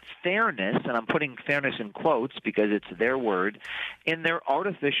this fairness, and I'm putting fairness in quotes because it's their word, in their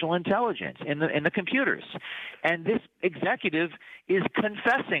artificial intelligence, in the computers. And this executive is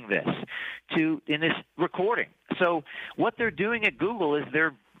confessing this in this recording. So what they're doing at Google is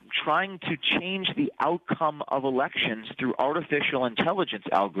they're trying to change the outcome of elections through artificial intelligence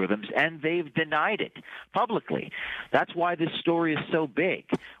algorithms, and they've denied it publicly. That's why this story is so big.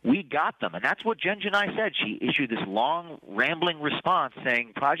 We got them, and that's what Jen Janai said. She issued this long, rambling response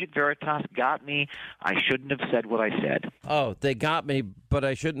saying, Project Veritas got me. I shouldn't have said what I said. Oh, they got me, but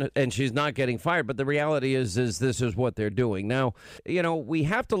I shouldn't. And she's not getting fired. But the reality is this is what they're doing. Now, we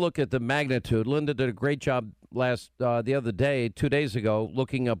have to look at the magnitude. Linda did a great job the other day, 2 days ago,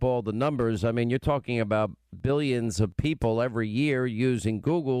 looking up all the numbers. I mean, you're talking about billions of people every year using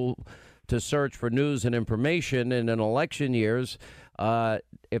Google to search for news and information. And in election years,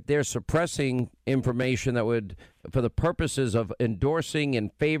 if they're suppressing information that would, for the purposes of endorsing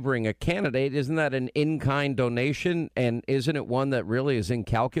and favoring a candidate, isn't that an in-kind donation? And isn't it one that really is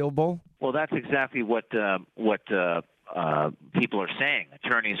incalculable? Well, that's exactly what people are saying.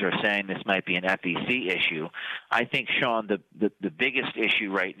 Attorneys are saying this might be an FEC issue. I think, Sean, the biggest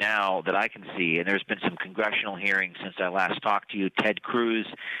issue right now that I can see, and there's been some congressional hearings since I last talked to you, Ted Cruz,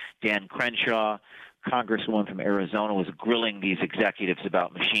 Dan Crenshaw, Congresswoman from Arizona was grilling these executives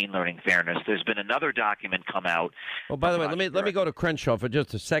about machine learning fairness. There's been another document come out. Well, by the way, let me go to Crenshaw for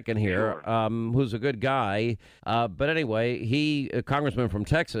just a second here, Sure. Who's a good guy. But anyway, he, a congressman from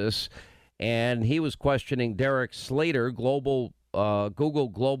Texas, and he was questioning Derek Slater, Google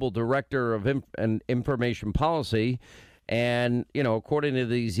Global Director of Information Policy. And, according to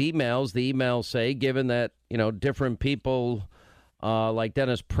these emails, the emails say, given that, different people like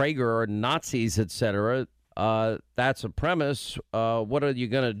Dennis Prager are Nazis, et cetera, that's a premise. What are you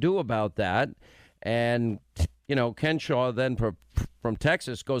going to do about that? And, Crenshaw then from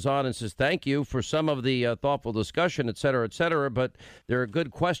Texas goes on and says, thank you for some of the thoughtful discussion, et cetera, but there are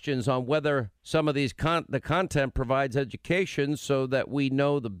good questions on whether some of these the content provides education so that we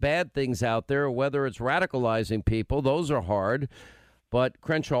know the bad things out there, or whether it's radicalizing people. Those are hard. But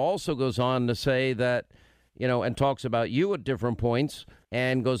Crenshaw also goes on to say that, and talks about you at different points,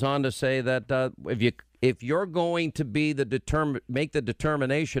 and goes on to say that if you're going to be make the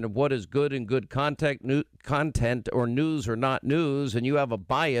determination of what is good and good content or news or not news, and you have a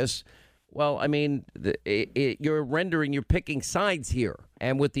bias, well, I mean, you're picking sides here.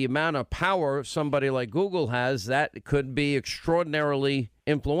 And with the amount of power somebody like Google has, that could be extraordinarily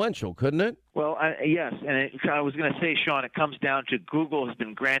influential, couldn't it? Well, yes, and I was going to say, Sean, it comes down to Google has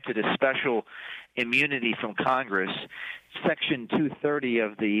been granted a special immunity from Congress, Section 230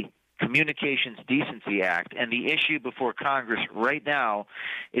 of the Communications Decency Act, and the issue before Congress right now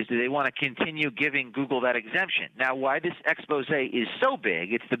is do they want to continue giving Google that exemption? Now, why this expose is so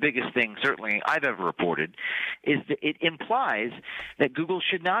big, it's the biggest thing certainly I've ever reported, is that it implies that Google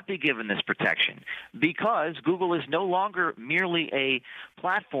should not be given this protection because Google is no longer merely a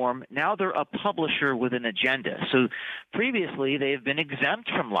platform. Now they're a publisher with an agenda. So previously they have been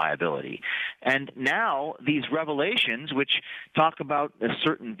exempt from liability. And now these revelations, which talk about a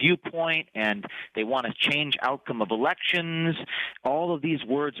certain viewpoint, and they want to change outcome of elections. All of these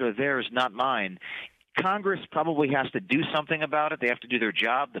words are theirs, not mine. Congress probably has to do something about it. They have to do their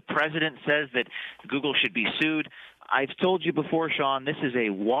job. The president says that Google should be sued. I've told you before, Sean, this is a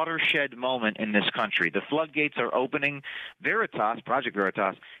watershed moment in this country. The floodgates are opening. Project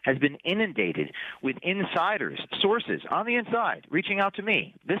Veritas, has been inundated with insiders, sources on the inside, reaching out to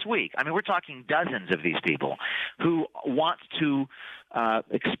me this week. I mean, we're talking dozens of these people who want to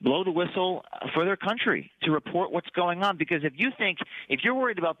blow the whistle for their country, to report what's going on. Because if you're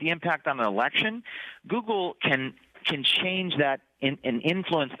worried about the impact on an election, Google can change that and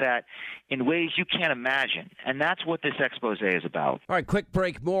influence that in ways you can't imagine. And that's what this expose is about. All right, quick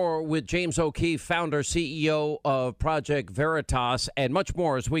break. More with James O'Keefe, founder, CEO of Project Veritas, and much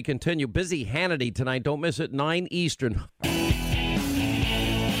more as we continue. Busy Hannity tonight. Don't miss it, 9 Eastern.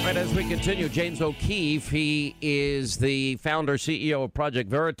 Right, as we continue, James O'Keefe, he is the founder, CEO of Project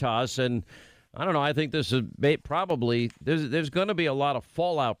Veritas, and I don't know, I think this is probably, there's going to be a lot of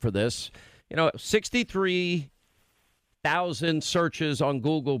fallout for this. 63,000 searches on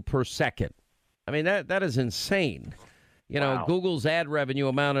Google per second. I mean, that is insane. Wow. Google's ad revenue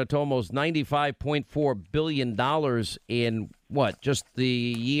amounted to almost $95.4 billion in, just the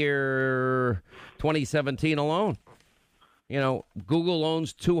year 2017 alone. Google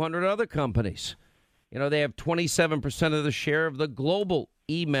owns 200 other companies. They have 27% of the share of the global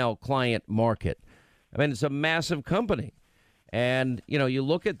email client market. I mean, it's a massive company. And, you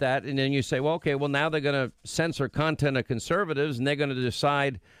look at that and then you say, now they're going to censor content of conservatives and they're going to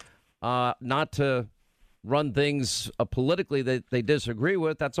decide not to run things politically that they disagree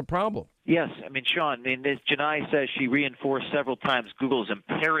with, that's a problem. Yes. I mean, Sean, as Janai says, she reinforced several times Google's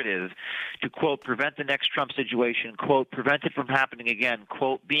imperative to, quote, prevent the next Trump situation, quote, prevent it from happening again,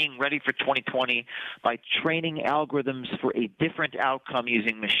 quote, being ready for 2020 by training algorithms for a different outcome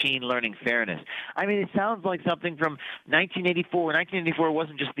using machine learning fairness. I mean, it sounds like something from 1984. 1984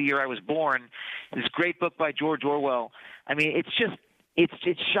 wasn't just the year I was born. This great book by George Orwell. I mean, it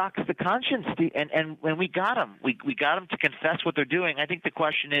shocks the conscience, and when we got them, we got them to confess what they're doing. I think the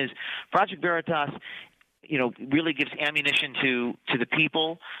question is, Project Veritas, really gives ammunition to the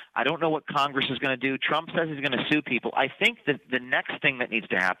people. I don't know what Congress is going to do. Trump says he's going to sue people. I think that the next thing that needs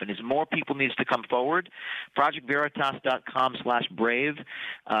to happen is more people needs to come forward. ProjectVeritas.com/brave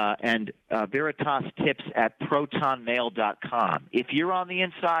and Veritas tips at ProtonMail.com. If you're on the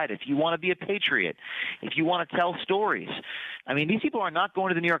inside, if you want to be a patriot, if you want to tell stories, I mean, these people are not going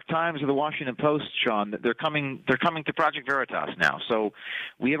to the New York Times or the Washington Post, Sean. They're coming to Project Veritas now. So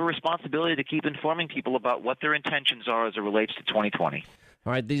we have a responsibility to keep informing people about what their intentions are as it relates to 2020.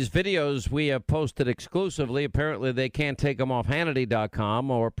 All right, these videos we have posted exclusively. Apparently, they can't take them off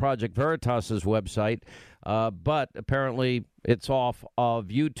Hannity.com or Project Veritas's website, but apparently it's off of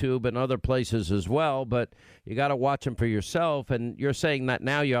YouTube and other places as well. But you got to watch them for yourself. And you're saying that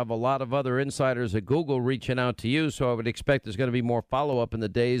now you have a lot of other insiders at Google reaching out to you, so I would expect there's going to be more follow-up in the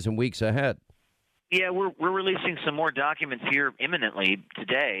days and weeks ahead. Yeah, we're releasing some more documents here imminently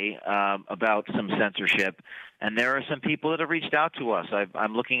today about some censorship, and there are some people that have reached out to us.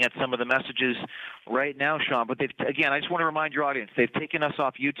 I'm looking at some of the messages right now, Sean. But I just want to remind your audience, they've taken us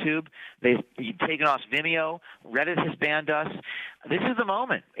off YouTube, they've taken us Vimeo, Reddit has banned us. This is the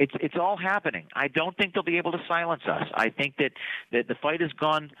moment. It's all happening. I don't think they'll be able to silence us. I think that the fight has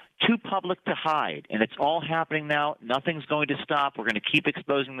gone too public to hide, and it's all happening now. Nothing's going to stop. We're going to keep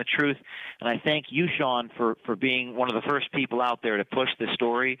exposing the truth, and I thank you, Sean, for being one of the first people out there to push this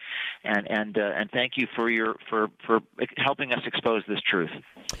story, and thank you for helping us expose this truth.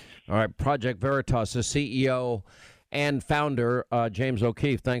 All right, Project Veritas, the CEO and founder, James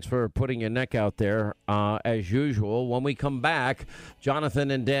O'Keefe, thanks for putting your neck out there, as usual. When we come back,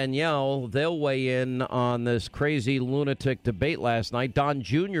 Jonathan and Danielle, they'll weigh in on this crazy lunatic debate last night. Don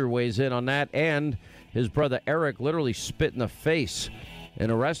Jr. weighs in on that, and his brother Eric literally spit in the face in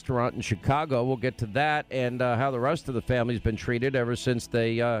a restaurant in Chicago. We'll get to that and how the rest of the family's been treated ever since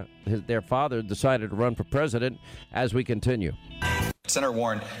their father decided to run for president as we continue. Senator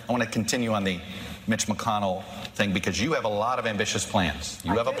Warren, I want to continue on the Mitch McConnell thing because you have a lot of ambitious plans.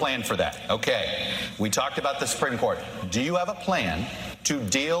 You have a plan for that. Okay. We talked about the Supreme Court. Do you have a plan to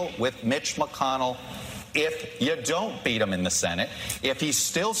deal with Mitch McConnell if you don't beat him in the Senate? If he's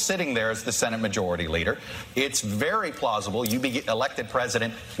still sitting there as the Senate Majority Leader, it's very plausible you be elected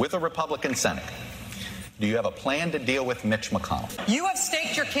president with a Republican Senate. Do you have a plan to deal with Mitch McConnell? You have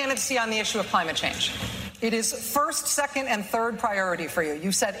staked your candidacy on the issue of climate change. It is first, second, and third priority for you.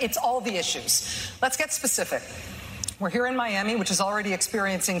 You said it's all the issues. Let's get specific. We're here in Miami, which is already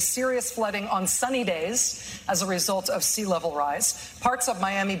experiencing serious flooding on sunny days as a result of sea level rise. Parts of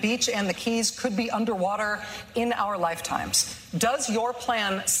Miami Beach and the Keys could be underwater in our lifetimes. Does your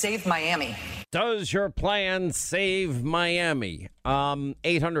plan save Miami? Does your plan save Miami?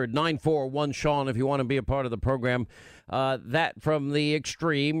 800-941-SEAN if you want to be a part of the program. That from the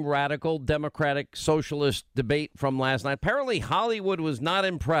extreme radical Democratic socialist debate from last night. Apparently Hollywood was not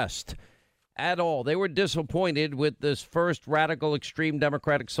impressed at all. They were disappointed with this first radical extreme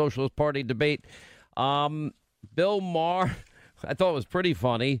Democratic Socialist Party debate. Bill Maher, I thought it was pretty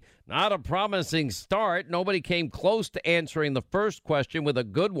funny. Not a promising start. Nobody came close to answering the first question with a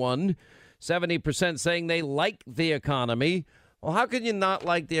good one. 70% saying they like the economy. Well, how can you not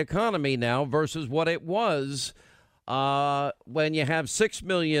like the economy now versus what it was when you have 6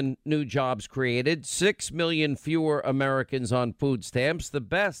 million new jobs created, 6 million fewer Americans on food stamps, the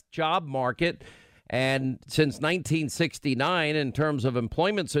best job market and since 1969 in terms of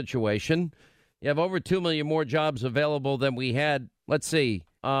employment situation? You have over 2 million more jobs available than we had,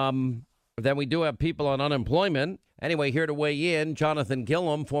 than we do have people on unemployment. Anyway, here to weigh in, Jonathan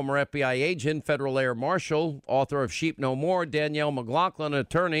Gillum, former FBI agent, federal air marshal, author of Sheep No More. Danielle McLaughlin,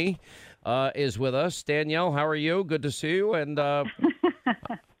 attorney, is with us. Danielle, how are you? Good to see you. And, so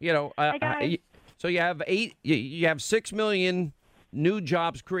you have you have 6 million new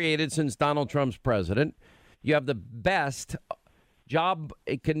jobs created since Donald Trump's president. You have the best job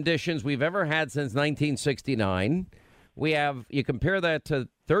conditions we've ever had since 1969. You compare that to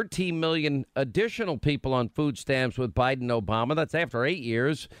 13 million additional people on food stamps with Biden and Obama. That's after 8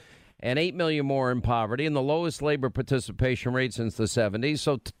 years, and 8 million more in poverty, and the lowest labor participation rate since the 70s.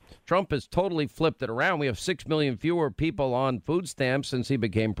 So Trump has totally flipped it around. We have 6 million fewer people on food stamps since he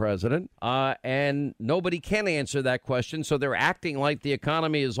became president, and nobody can answer that question. So they're acting like the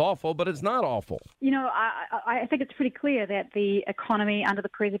economy is awful, but it's not awful. You know, I think it's pretty clear that the economy under the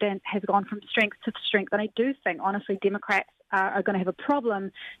president has gone from strength to strength, and I do think, honestly, Democrats are going to have a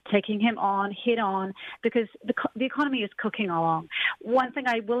problem taking him on head on because the economy is cooking along. One thing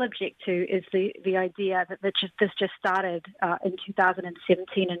I will object to is the idea that this just started in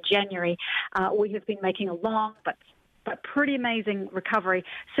 2017 in January. We have been making a long but pretty amazing recovery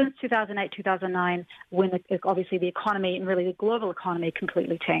since 2008, 2009, when obviously the economy and really the global economy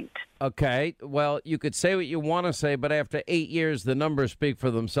completely tanked. Okay, well, you could say what you want to say, but after 8 years, the numbers speak for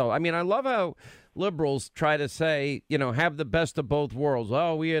themselves. I mean, I love how liberals try to say, you know, have the best of both worlds.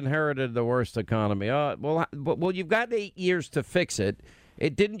 Oh, we inherited the worst economy. Well, you've got 8 years to fix it.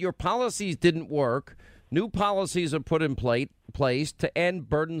 It didn't. Your policies didn't work. New policies are put in place to end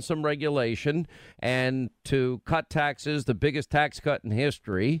burdensome regulation and to cut taxes, the biggest tax cut in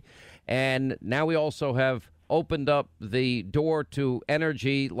history. And now we also have opened up the door to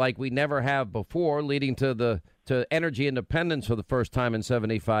energy like we never have before, leading to energy independence for the first time in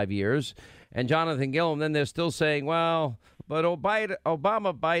 75 years. And Jonathan Gilliam, then they're still saying, well, but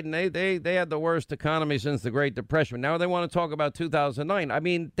Obama, Biden, they had the worst economy since the Great Depression. Now they want to talk about 2009. I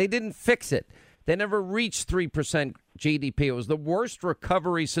mean, they didn't fix it. They never reached 3% GDP. It was the worst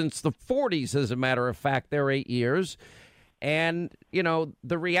recovery since the 40s, as a matter of fact, their 8 years. And, you know,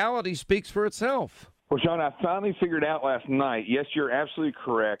 the reality speaks for itself. Well, Sean, I finally figured out last night. Yes, you're absolutely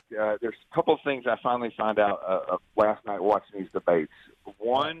correct. There's a couple of things I finally found out last night watching these debates.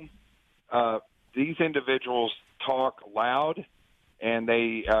 One, these individuals talk loud and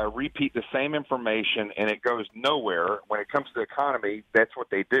they repeat the same information, and it goes nowhere. When it comes to the economy, that's what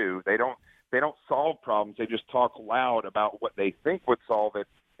they do. They don't solve problems. They just talk loud about what they think would solve it,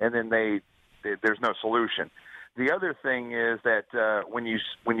 and then there's no solution. The other thing is that when you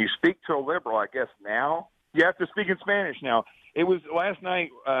speak to a liberal, I guess now you have to speak in Spanish. Now, it was last night.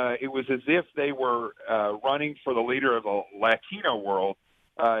 It was as if they were running for the leader of the Latino world,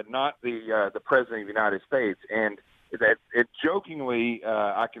 not the president of the United States. And that it jokingly,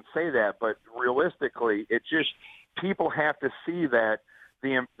 I can say that, but realistically, it just people have to see that.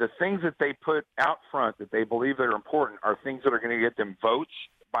 The things that they put out front that they believe that are important are things that are going to get them votes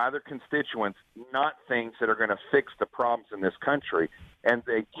by their constituents, not things that are going to fix the problems in this country. And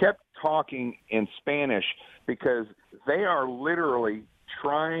they kept talking in Spanish because they are literally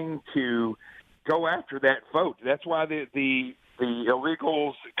trying to go after that vote. That's why the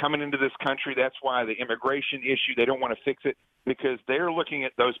illegals coming into this country, that's why the immigration issue, they don't want to fix it because they're looking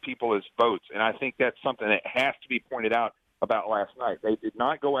at those people as votes. And I think that's something that has to be pointed out about last night. They did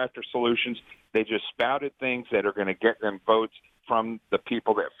not go after solutions. They just spouted things that are going to get them votes from the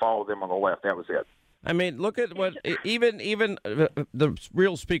people that follow them on the left. That was it. I mean, look at what even the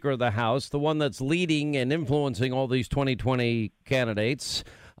real Speaker of the House, the one that's leading and influencing all these 2020 candidates,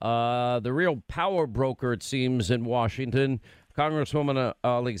 the real power broker, it seems, in Washington, Congresswoman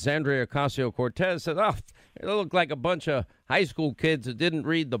Alexandria Ocasio-Cortez said, it looked like a bunch of high school kids that didn't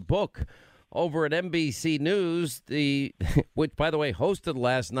read the book. Over at NBC News, which, by the way, hosted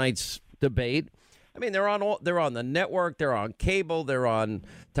last night's debate. I mean, they're on the network, they're on cable, they're on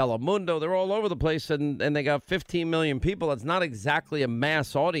Telemundo, they're all over the place, and they got 15 million people. That's not exactly a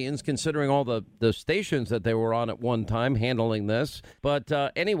mass audience, considering all the stations that they were on at one time handling this. But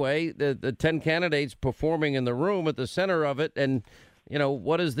anyway, the 10 candidates performing in the room at the center of it, and, you know,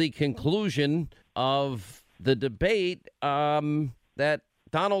 what is the conclusion of the debate? That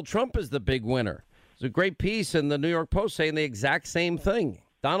Donald Trump is the big winner. There's a great piece in the New York Post saying the exact same thing.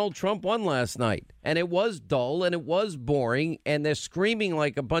 Donald Trump won last night, and it was dull, and it was boring, and they're screaming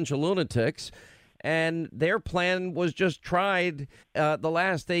like a bunch of lunatics, and their plan was just tried the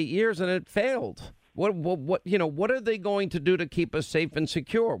last 8 years, and it failed. What are they going to do to keep us safe and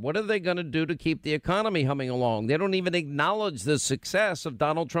secure? What are they going to do to keep the economy humming along? They don't even acknowledge the success of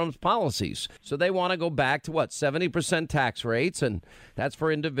Donald Trump's policies. So they want to go back to 70% tax rates, and that's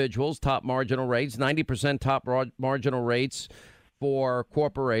for individuals, top marginal rates, 90% top marginal rates for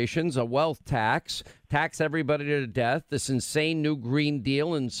corporations, a wealth tax everybody to death, this insane new Green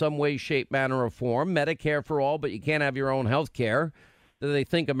Deal in some way, shape, manner, or form, Medicare for all, but you can't have your own health care. Do they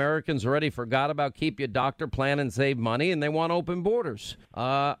think Americans already forgot about keep your doctor plan and save money, and they want open borders?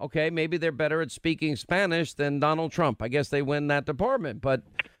 Okay, maybe they're better at speaking Spanish than Donald Trump. I guess they win that department. But,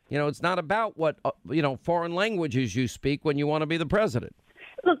 you know, it's not about what, foreign languages you speak when you want to be the president.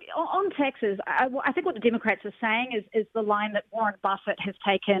 Look, on taxes, I think what the Democrats are saying is the line that Warren Buffett has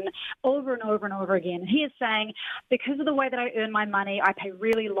taken over and over and over again. He is saying, because of the way that I earn my money, I pay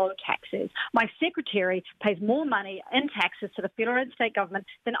really low taxes. My secretary pays more money in taxes to the federal and state government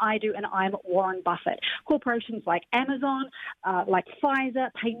than I do, and I'm Warren Buffett. Corporations like Amazon, like Pfizer,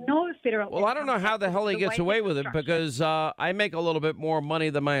 pay no federal. Well, I don't know how the hell he gets away with it, because I make a little bit more money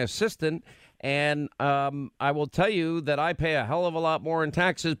than my assistant. And I will tell you that I pay a hell of a lot more in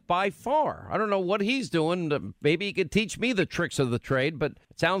taxes by far. I don't know what he's doing. Maybe he could teach me the tricks of the trade, but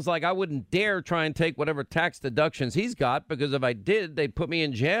it sounds like I wouldn't dare try and take whatever tax deductions he's got, because if I did, they'd put me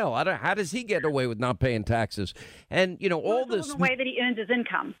in jail. How does he get away with not paying taxes? And, all this... the way that he earns his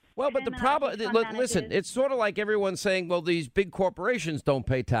income. Well, but the problem... Listen, it's sort of like everyone saying, well, these big corporations don't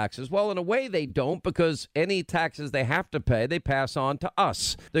pay taxes. Well, in a way, they don't, because any taxes they have to pay, they pass on to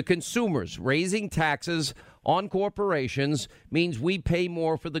us, the consumers. Raising taxes on corporations means we pay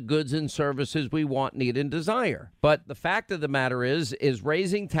more for the goods and services we want, need, and desire. But the fact of the matter is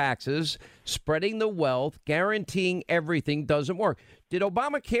raising taxes, spreading the wealth, guaranteeing everything doesn't work. Did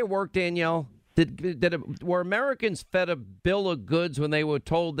Obamacare work, Danielle? Were Americans fed a bill of goods when they were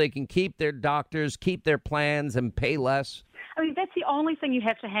told they can keep their doctors, keep their plans, and pay less? I mean, that's the only thing you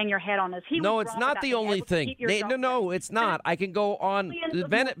have to hang your hat on. No, it's not the only thing. No, it's not. I can go on.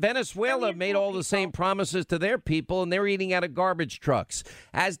 Venezuela made all the same promises to their people, and they're eating out of garbage trucks,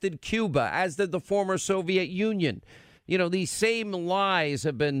 as did Cuba, as did the former Soviet Union. These same lies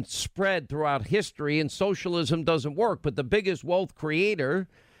have been spread throughout history, and socialism doesn't work. But the biggest wealth creator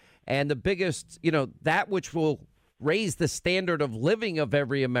and the biggest, that which will raise the standard of living of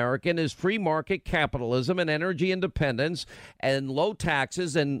every American is free market capitalism and energy independence and low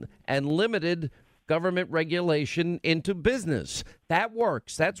taxes and limited government regulation into business. That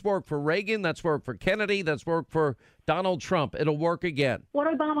works. That's worked for Reagan. That's worked for Kennedy. That's worked for Donald Trump. It'll work again. What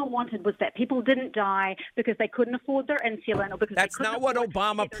Obama wanted was that people didn't die because they couldn't afford their insulin or because that's not what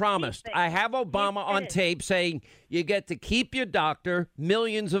Obama promised. I have Obama on tape saying you get to keep your doctor.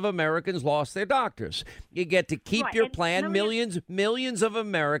 Millions of Americans lost their doctors. You get to keep your plan. Millions of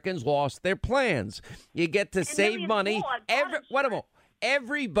Americans lost their plans. You get to save money.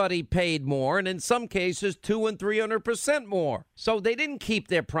 Everybody paid more, and in some cases 200% and 300% more. So they didn't keep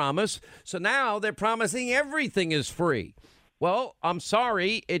their promise. So now they're promising everything is free. Well, I'm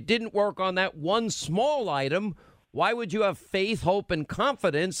sorry, it didn't work on that one small item. Why would you have faith, hope, and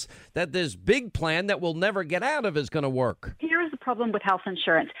confidence that this big plan that we'll never get out of is going to work? Here is the problem with health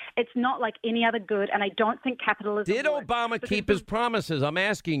insurance. It's not like any other good, and I don't think capitalism Did Obama keep his promises? I'm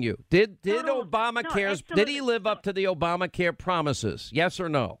asking you. Did he live up to the Obamacare promises? Yes or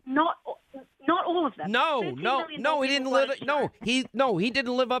no? Not all of them. No, he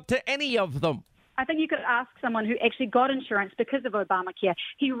didn't live up to any of them. I think you could ask someone who actually got insurance because of Obamacare.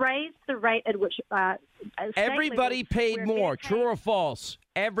 He raised the rate at which everybody paid more. True or false?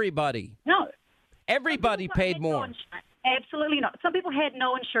 Everybody. No. Everybody paid more. Absolutely not. Some people had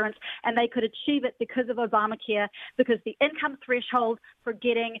no insurance, and they could achieve it because of Obamacare, because the income threshold for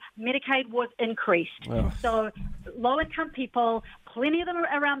getting Medicaid was increased. Ugh. So low-income people, plenty of them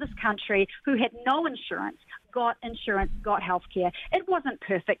around this country who had no insurance, got insurance, got health care. It wasn't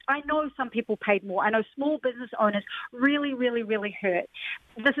perfect. I know some people paid more. I know small business owners really, really, really hurt.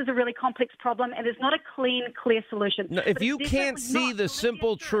 This is a really complex problem, and there's not a clean, clear solution. No, if you can't see the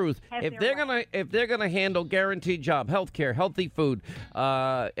simple truth, if they're gonna handle guaranteed job, health care, healthy food,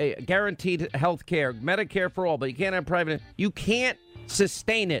 guaranteed health care, Medicare for all, but you can't have private, you can't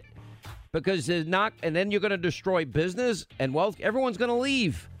sustain it because there's not, and then you're going to destroy business and wealth. Everyone's going to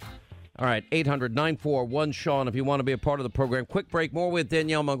leave. All right, 800-941-SEAN if you want to be a part of the program. Quick break, more with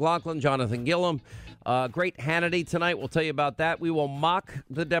Danielle McLaughlin, Jonathan Gilliam. Great Hannity tonight. We'll tell you about that. We will mock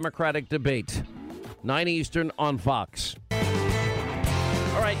the Democratic debate. 9 Eastern on Fox.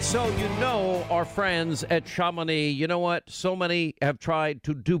 All right, so our friends at Chamonix, you know what? So many have tried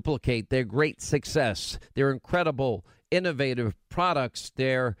to duplicate their great success, their incredible, innovative products,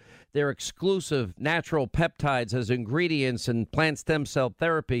 their exclusive natural peptides as ingredients in plant stem cell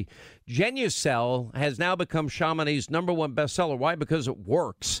therapy. Genucell has now become Chamonix's #1 bestseller. Why? Because it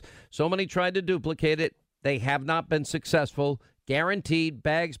works. So many tried to duplicate it. They have not been successful. Guaranteed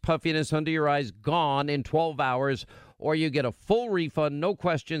bags, puffiness under your eyes, gone in 12 hours, or you get a full refund, no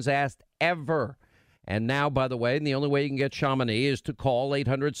questions asked ever. And now, by the way, the only way you can get Chamonix is to call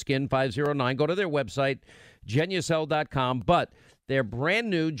 800-SKIN-509. Go to their website, Genucell.com. But their brand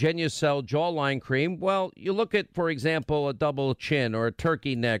new Genucell jawline cream, well, you look at, for example, a double chin or a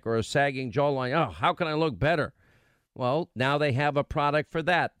turkey neck or a sagging jawline. Oh, how can I look better? Well, now they have a product for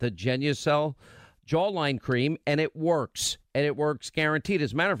that, the Genucell jawline cream, and it works. And it works guaranteed.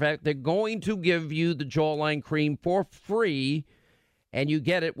 As a matter of fact, they're going to give you the jawline cream for free, and you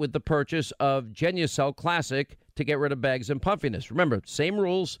get it with the purchase of Genucel Classic to get rid of bags and puffiness. Remember, same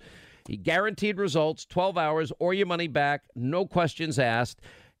rules, guaranteed results, 12 hours or your money back, no questions asked.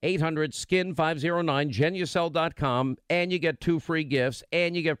 800-SKIN-509, Genucel.com, and you get 2 free gifts,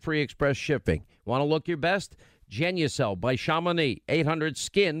 and you get free express shipping. Want to look your best? Genucel by Chamonix,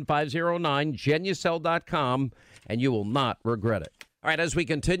 800-SKIN-509, Genucel.com, and you will not regret it. All right, as we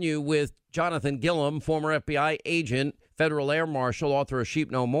continue with Jonathan Gillum, former FBI agent, federal air marshal, author of Sheep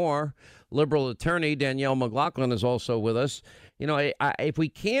No More, liberal attorney Danielle McLaughlin is also with us. You know, if we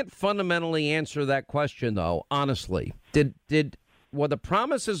can't fundamentally answer that question, though, honestly, were the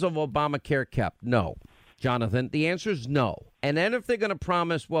promises of Obamacare kept? No. Jonathan, the answer is no. And then if they're going to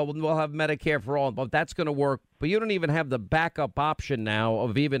promise, well, we'll have Medicare for all, but that's going to work, but you don't even have the backup option now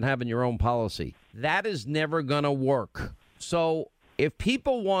of even having your own policy. That is never going to work. So if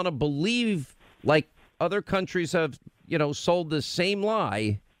people want to believe like other countries have, you know, sold the same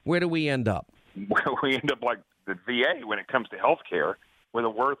lie, where do we end up? Well, we end up like the VA when it comes to health care, with a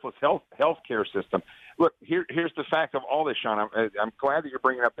worthless health care system. Look, here's the fact of all this, Sean. I'm glad that you're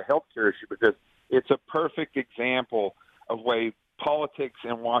bringing up the health care issue, because it's a perfect example of way politics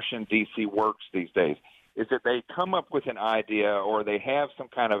in Washington, D.C. works these days, is that they come up with an idea or they have some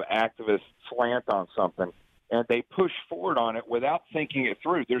kind of activist slant on something, and they push forward on it without thinking it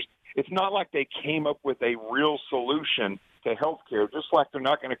through. It's not like they came up with a real solution to health care, just like they're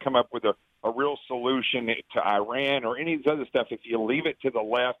not going to come up with a real solution to Iran or any of this other stuff if you leave it to the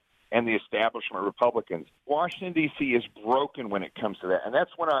left and the establishment Republicans. Washington, D.C. is broken when it comes to that. And that's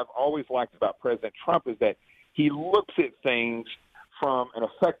what I've always liked about President Trump, is that he looks at things from an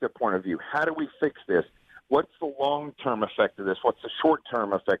effective point of view. How do we fix this? What's the long-term effect of this? What's the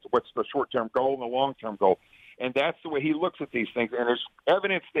short-term effect? What's the short-term goal and the long-term goal? And that's the way he looks at these things. And there's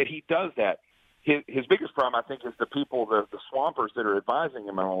evidence that he does that. His biggest problem, I think, is the people, the swampers that are advising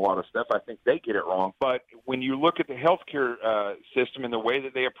him on a lot of stuff. I think they get it wrong. But when you look at the healthcare system and the way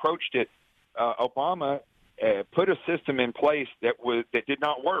that they approached it, Obama put a system in place that did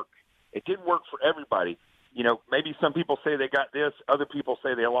not work. It didn't work for everybody. You know, maybe some people say they got this, other people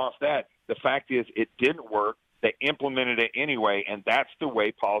say they lost that. The fact is, it didn't work. They implemented it anyway, and that's the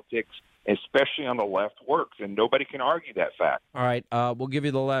way politics, especially on the left, works, and nobody can argue that fact. All right, we'll give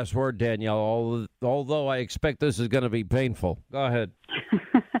you the last word, Danielle, although I expect this is going to be painful. Go ahead.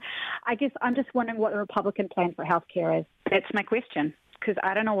 I guess I'm just wondering what the Republican plan for health care is. That's my question, because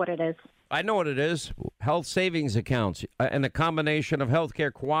I don't know what it is. I know what it is. Health savings accounts and a combination of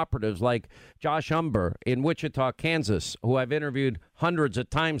healthcare cooperatives like Josh Umber in Wichita, Kansas, who I've interviewed hundreds of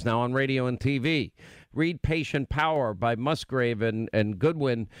times now on radio and TV. Read Patient Power by Musgrave and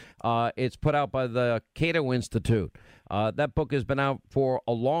Goodwin. It's put out by the Cato Institute. That book has been out for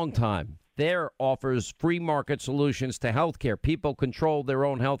a long time. There offers free market solutions to healthcare. People control their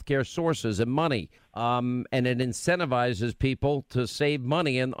own healthcare sources and money, and it incentivizes people to save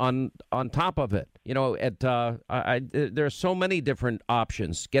money on top of it. You know, there are so many different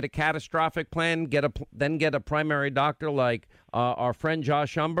options. Get a catastrophic plan, then get a primary doctor like our friend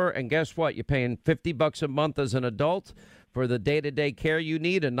Josh Umber, and guess what? You're paying $50 a month as an adult for the day-to-day care you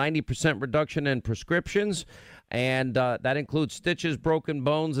need, a 90% reduction in prescriptions. And that includes stitches, broken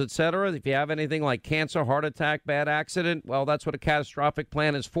bones, etc. If you have anything like cancer, heart attack, bad accident, well, that's what a catastrophic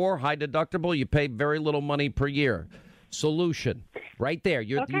plan is for. High deductible, you pay very little money per year. Solution, right there.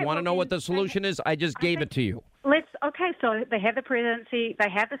 You want to know what the solution is? I just gave it to you. So they have the presidency, they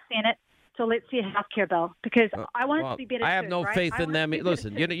have the Senate. So let's see a health care bill, because I want it to be better. I have no faith in them.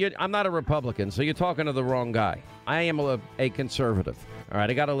 Listen, I'm not a Republican, so you're talking to the wrong guy. I am a conservative. All right,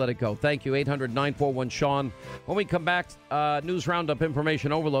 I got to let it go. Thank you, 800-941-SEAN. When we come back, News Roundup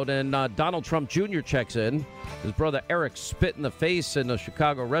Information Overload, and Donald Trump Jr. checks in. His brother Eric spit in the face in a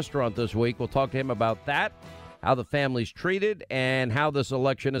Chicago restaurant this week. We'll talk to him about that, how the family's treated, and how this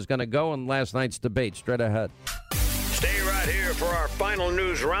election is going to go in last night's debate. Straight ahead. Stay right here for our final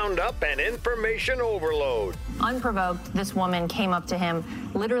news roundup and information overload. Unprovoked, this woman came up to him,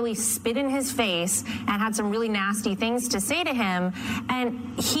 literally spit in his face, and had some really nasty things to say to him.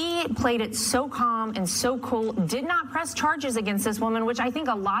 And he played it so calm and so cool, did not press charges against this woman, which I think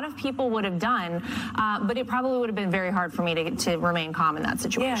a lot of people would have done. But it probably would have been very hard for me to remain calm in that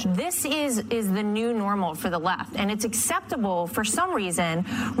situation. Yeah. This is the new normal for the left. And it's acceptable for some reason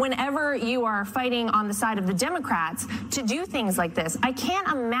whenever you are fighting on the side of the Democrats to do things like this. I can't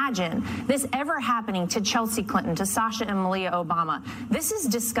imagine this ever happening to Chelsea Clinton, to Sasha and Malia Obama. This is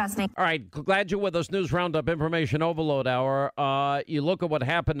disgusting. All right, glad you're with us. News Roundup Information Overload Hour. You look at what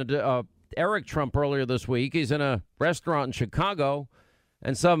happened Eric Trump earlier this week. He's in a restaurant in Chicago,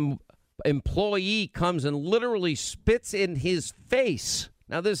 and some employee comes and literally spits in his face.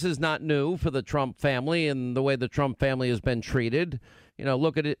 Now, this is not new for the Trump family and the way the Trump family has been treated. You know,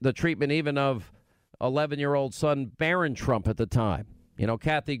 look at it, the treatment even of 11-year-old son Barron Trump at the time. You know,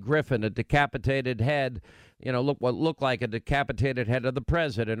 Kathy Griffin, a decapitated head, you know, look what looked like a decapitated head of the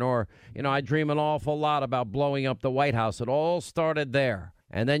president. Or, you know, I dream an awful lot about blowing up the White House. It all started there.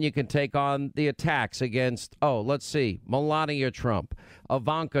 And then you can take on the attacks against, let's see, Melania Trump,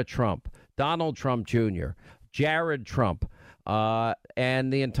 Ivanka Trump, Donald Trump Jr., Jared Trump,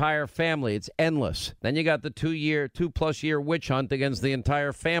 and the entire family. It's endless. Then you got the 2+ year witch hunt against the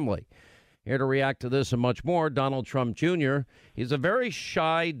entire family. Here to react to this and much more, Donald Trump Jr. He's a very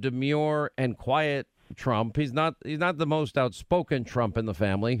shy, demure, and quiet Trump. He's not the most outspoken Trump in the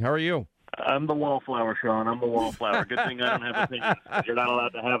family. How are you? I'm the wallflower, Sean. I'm the wallflower. Good thing I don't have opinions. You're not allowed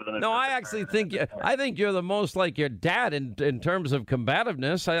to have them. No, I actually think you're the most like your dad in terms of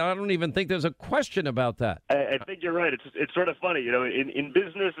combativeness. I don't even think there's a question about that. I think you're right. It's sort of funny, you know. In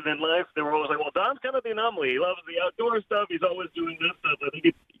business and in life, they were always like, "Well, Don's kind of the anomaly. He loves the outdoor stuff. He's always doing this stuff." I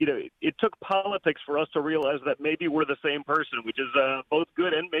think it took politics for us to realize that maybe we're the same person, which is both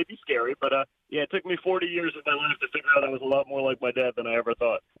good and maybe scary. But it took me 40 years of my life to figure out I was a lot more like my dad than I ever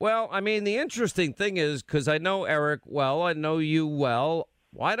thought. Well, I mean, the interesting thing is, because I know Eric well, I know you well,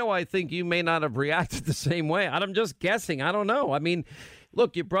 why do I think you may not have reacted the same way? I'm just guessing. I don't know. I mean,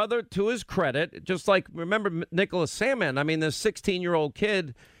 look, your brother, to his credit, just like, remember Nicholas Salmon, I mean, this 16-year-old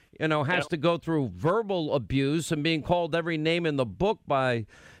kid, you know, has to go through verbal abuse and being called every name in the book by,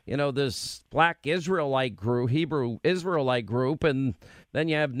 you know, this black Israelite group, Hebrew Israelite group, and then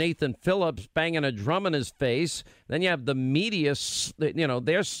you have Nathan Phillips banging a drum in his face. Then you have the media, you know,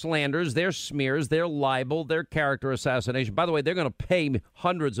 their slanders, their smears, their libel, their character assassination. By the way, they're going to pay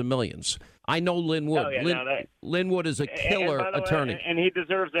hundreds of millions. I know Lynn Wood. Lynn Wood is a killer attorney. And he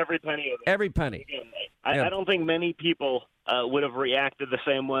deserves every penny of it. Every penny. I don't think many people would have reacted the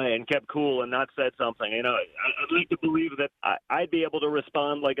same way and kept cool and not said something. You know, I'd like to believe that I'd be able to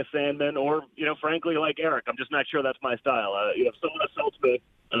respond like a Sandman or, you know, frankly, like Eric. I'm just not sure that's my style. If someone assaults me,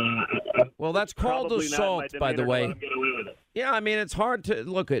 well, that's called assault, by the way. Yeah, I mean, it's hard to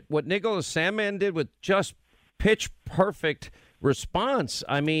look at what Nicholas Sandman did with just pitch perfect response.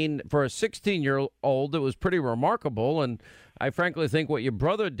 I mean, for a 16-year-old, it was pretty remarkable. And I frankly think what your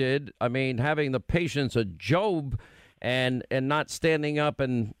brother did, I mean, having the patience of Job and not standing up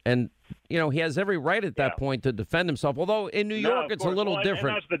and you know, he has every right at that point to defend himself. Although in New York, it's a little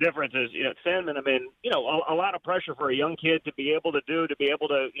different. And that's the difference is, you know, Sandman, I mean, you know, a lot of pressure for a young kid to be able to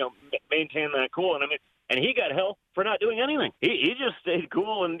you know, maintain that cool. And I mean, and he got hell for not doing anything. He just stayed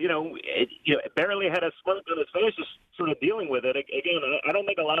cool and, you know, barely had a smirk on his face, just sort of dealing with it. Again, I don't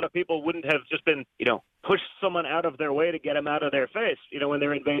think a lot of people wouldn't have just been, you know, pushed someone out of their way to get him out of their face, you know, when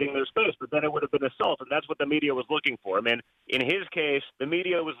they're invading their space. But then it would have been assault, and that's what the media was looking for. I mean, in his case, the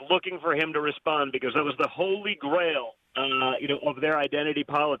media was looking for him to respond because that was the holy grail, you know, of their identity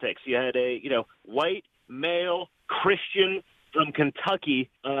politics. You had a, you know, white, male, Christian from Kentucky.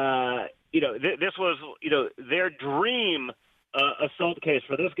 You know, this was, you know, their dream assault case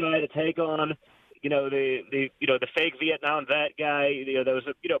for this guy to take on, you know, the fake Vietnam vet guy. You know, that was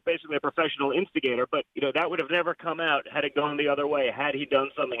basically a professional instigator. But you know, that would have never come out had it gone the other way. Had he done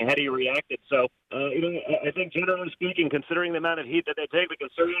something, had he reacted. So you know, I think generally speaking, considering the amount of heat that they take, the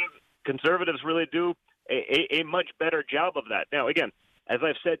conservatives really do a much better job of that. Now, again, as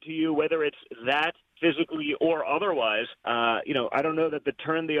I've said to you, whether it's that physically or otherwise, you know, I don't know that the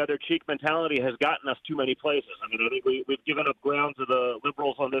turn the other cheek mentality has gotten us too many places. I mean, I think we've given up ground to the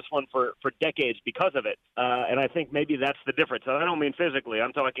liberals on this one for decades because of it. And I think maybe that's the difference. And I don't mean physically.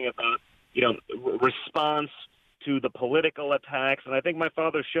 I'm talking about, you know, response to the political attacks. And I think my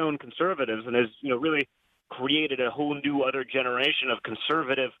father's shown conservatives and has, you know, really created a whole new other generation of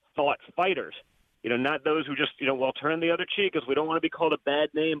conservative thought fighters. You know, not those who just, you know, well, turn the other cheek because we don't want to be called a bad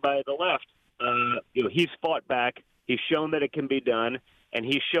name by the left. You know, he's fought back. He's shown that it can be done, and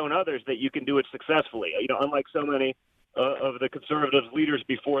he's shown others that you can do it successfully. You know, unlike so many of the conservative leaders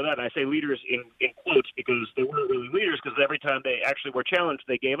before that. And I say leaders in quotes because they weren't really leaders because every time they actually were challenged,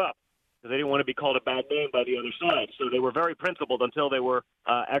 they gave up because they didn't want to be called a bad name by the other side. So they were very principled until they were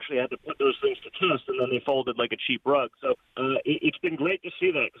actually had to put those things to test, and then they folded like a cheap rug. So it's been great to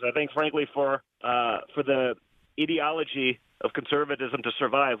see that because I think, frankly, for the ideology of conservatism to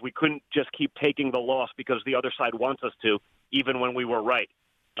survive, we couldn't just keep taking the loss because the other side wants us to, even when we were right.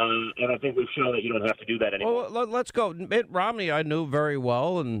 And I think we've shown that you don't have to do that anymore. Well, let's go. Mitt Romney I knew very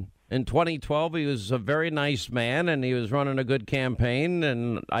well, and in 2012 he was a very nice man, and he was running a good campaign,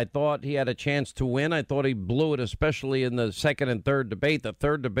 and I thought he had a chance to win. I thought he blew it, especially in the second and third debate, the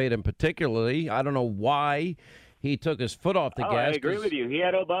third debate in particularly. I don't know why he took his foot off the gas. I agree with you. He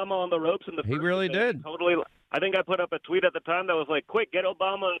had Obama on the ropes in the first really debate. did. Totally. I think I put up a tweet at the time that was like, quick, get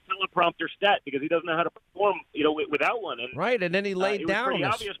Obama a teleprompter stat because he doesn't know how to perform, without one. And, right, and then he laid down. It was pretty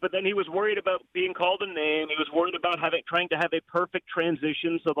obvious, but then he was worried about being called a name. He was worried about trying to have a perfect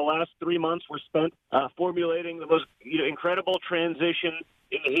transition. So the last 3 months were spent formulating the most incredible transition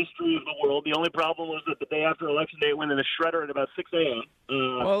in the history of the world. The only problem was that the day after Election Day, it went in the shredder at about 6 a.m.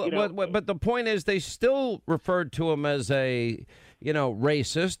 But the point is they still referred to him as a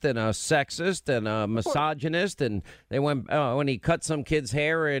racist and a sexist and a misogynist, and they went when he cut some kid's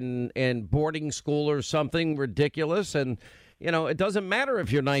hair in boarding school or something ridiculous. And it doesn't matter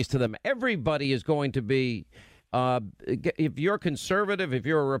if you're nice to them. Everybody is going to be. If you're conservative, if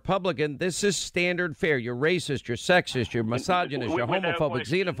you're a Republican, this is standard fare. You're racist, you're sexist, you're misogynist, you're homophobic,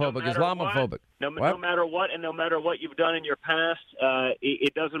 xenophobic, Islamophobic. No matter what, and no matter what you've done in your past,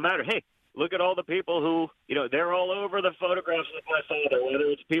 it doesn't matter. Hey, look at all the people who, they're all over the photographs with my father, whether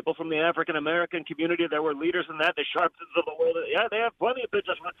it's people from the African-American community that were leaders in that, the Sharptons of the world. Yeah, they have plenty of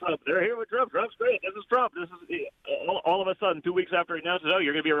pictures with Trump. They're here with Trump. Trump's great. This is Trump. This is all of a sudden, 2 weeks after he announces,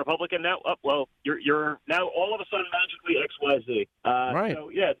 you're going to be a Republican now? Oh, well, you're now all of a sudden magically XYZ. Right. So,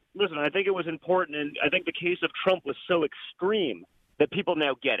 yeah, listen, I think it was important, and I think the case of Trump was so extreme that people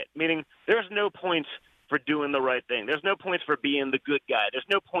now get it, meaning there's no points for doing the right thing. There's no points for being the good guy. There's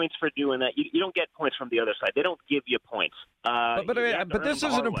no points for doing that. You don't get points from the other side. They don't give you points. But this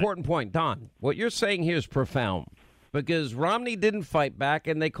is an important point, Don. What you're saying here is profound because Romney didn't fight back,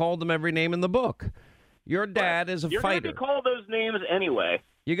 and they called him every name in the book. Your dad is a fighter. You're going to be called those names anyway.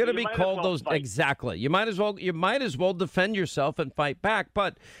 You're going to be called those exactly. You might as well defend yourself and fight back,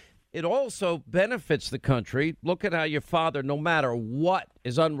 but it also benefits the country. Look at how your father, no matter what,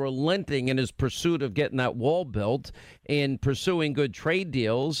 is unrelenting in his pursuit of getting that wall built, in pursuing good trade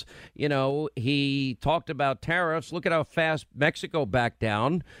deals. He talked about tariffs. Look at how fast Mexico backed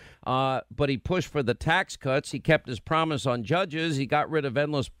down. But he pushed for the tax cuts. He kept his promise on judges. He got rid of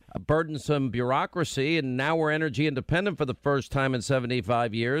endless burdensome bureaucracy, and now we're energy independent for the first time in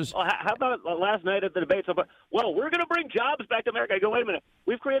 75 years. Well, how about last night at the debate? Well, we're going to bring jobs back to America. I go, wait a minute.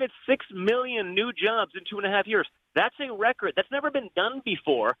 We've created 6 million new jobs in 2.5 years. That's a record. That's never been done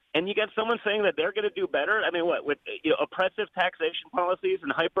before. And you got someone saying that they're going to do better? I mean, what, with oppressive taxation policies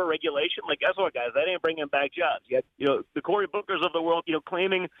and hyper-regulation? Like, guess what, guys? That ain't bringing back jobs. You got, the Cory Bookers of the world,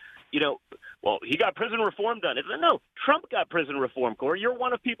 claiming, well, he got prison reform done. It's no, Trump got prison reform, Cory. You're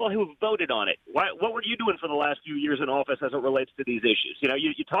one of people who voted on it. What were you doing for the last few years in office as it relates to these issues?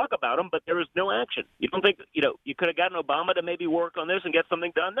 You talk about them, but there was no action. You don't think, you could have gotten Obama to maybe work on this and get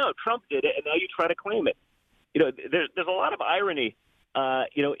something done? No, Trump did it, and now you try to claim it. There's a lot of irony,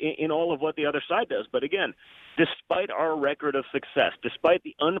 in all of what the other side does. But again, despite our record of success, despite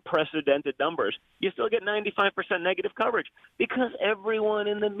the unprecedented numbers, you still get 95% negative coverage because everyone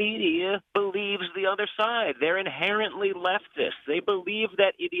in the media believes the other side. They're inherently leftist. They believe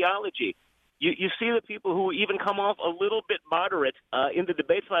that ideology. You see the people who even come off a little bit moderate in the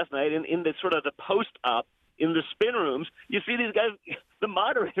debates last night, in the sort of the post-op, in the spin rooms, you see these guys, the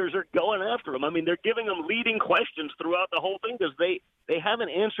moderators are going after them. I mean, they're giving them leading questions throughout the whole thing because they have an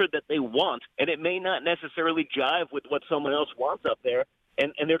answer that they want, and it may not necessarily jive with what someone else wants up there,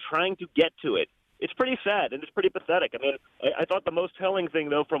 and they're trying to get to it. It's pretty sad, and it's pretty pathetic. I mean, I thought the most telling thing,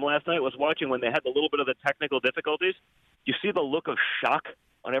 though, from last night was watching when they had the little bit of the technical difficulties. You see the look of shock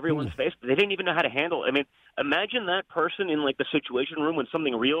on everyone's face. They didn't even know how to handle it. I mean, imagine that person in, like, the Situation Room when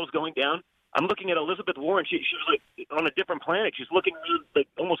something real is going down. I'm looking at Elizabeth Warren. She was like on a different planet. She's looking like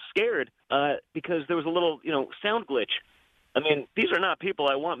almost scared because there was a little, sound glitch. I mean, these are not people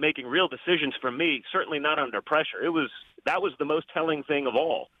I want making real decisions for me. Certainly not under pressure. That was the most telling thing of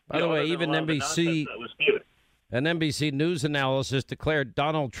all. By the way, even NBC News analysis declared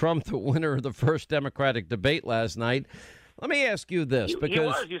Donald Trump the winner of the first Democratic debate last night. Let me ask you this,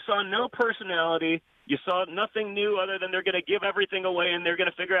 because you saw no personality. You saw nothing new other than they're going to give everything away and they're going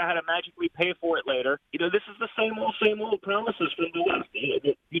to figure out how to magically pay for it later. This is the same old promises from the left.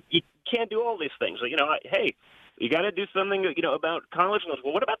 You can't do all these things. Hey, you got to do something, about college loans.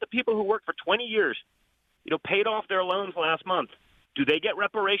 Well, what about the people who worked for 20 years, paid off their loans last month? Do they get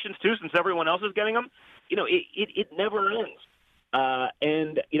reparations too, since everyone else is getting them? It never ends.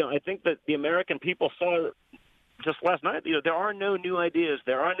 And I think that the American people saw just last night, there are no new ideas.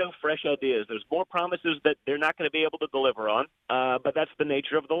 There are no fresh ideas. There's more promises that they're not going to be able to deliver on. But that's the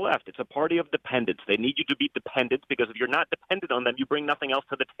nature of the left. It's a party of dependents. They need you to be dependent because if you're not dependent on them, you bring nothing else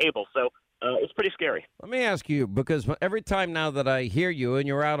to the table. So it's pretty scary. Let me ask you, because every time now that I hear you and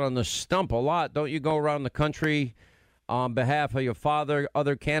you're out on the stump a lot, don't you go around the country on behalf of your father,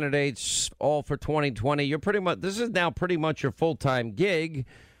 other candidates, all for 2020? This is now pretty much your full-time gig.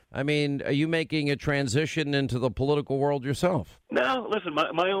 I mean, are you making a transition into the political world yourself? No, listen,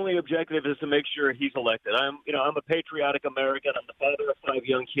 my only objective is to make sure he's elected. I'm a patriotic American. I'm the father of 5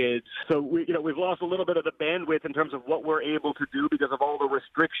 young kids. So we've lost a little bit of the bandwidth in terms of what we're able to do because of all the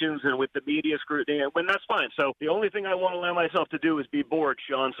restrictions and with the media scrutiny, and that's fine. So the only thing I won't allow myself to do is be bored,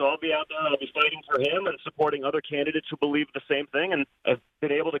 Sean. So I'll be out there, I'll be fighting for him and supporting other candidates who believe the same thing. And I've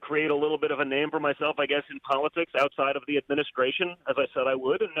been able to create a little bit of a name for myself, I guess, in politics outside of the administration, as I said I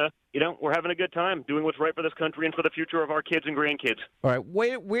would. And, we're having a good time doing what's right for this country and for the future of our kids and grandkids. All right.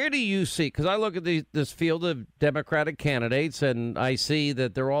 Where do you see, because I look at this field of Democratic candidates and I see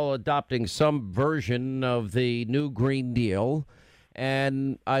that they're all adopting some version of the new Green Deal.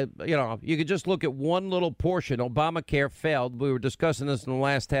 And you could just look at one little portion. Obamacare failed. We were discussing this in the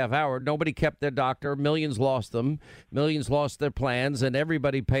last half hour. Nobody kept their doctor. Millions lost them. Millions lost their plans, and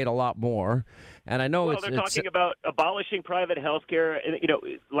everybody paid a lot more. And I know they're talking about abolishing private health care.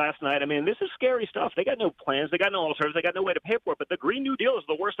 Last night, I mean, this is scary stuff. They got no plans. They got no alternatives. They got no way to pay for it. But the Green New Deal is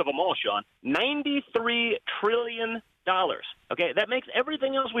the worst of them all, Sean. $93 trillion. Okay, that makes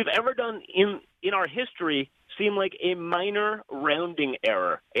everything else we've ever done in our history seem like a minor rounding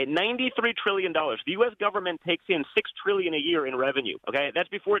error. At $93 trillion, the U.S. government takes in $6 trillion a year in revenue. Okay, that's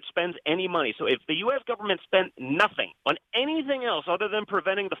before it spends any money. So if the U.S. government spent nothing on anything else other than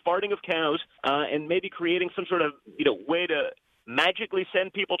preventing the farting of cows and maybe creating some sort of way to magically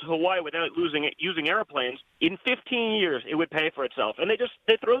send people to Hawaii without using airplanes, in 15 years it would pay for itself. And they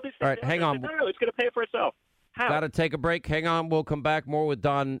throw these things. All right, hang on. No, it's going to pay for itself. Got to take a break. Hang on. We'll come back more with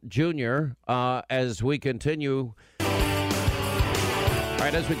Don Jr. As we continue. All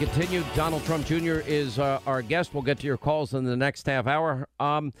right, as we continue, Donald Trump Jr. is our guest. We'll get to your calls in the next half hour.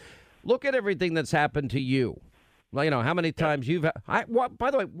 Look at everything that's happened to you. How many times you've... by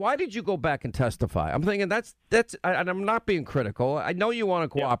the way, why did you go back and testify? I'm thinking and I'm not being critical. I know you want to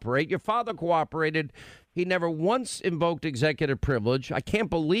cooperate. Your father cooperated. He never once invoked executive privilege. I can't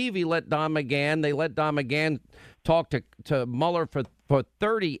believe they let Don McGahn talk to Mueller for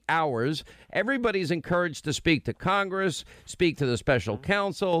 30 hours. Everybody's encouraged to speak to Congress, speak to the special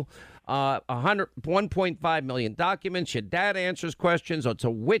counsel. 1.5 million documents. Your dad answers questions. It's a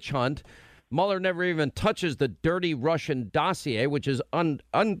witch hunt. Mueller never even touches the dirty Russian dossier, which is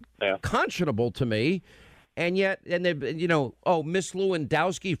unconscionable to me. And yet, Miss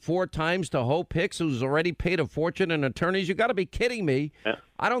Lewandowski 4 times to Hope Hicks, who's already paid a fortune in attorneys. You got to be kidding me. Yeah.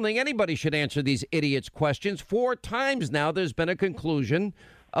 I don't think anybody should answer these idiots' questions. 4 times now there's been a conclusion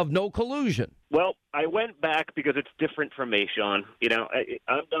of no collusion. Well, I went back because it's different from me, Sean.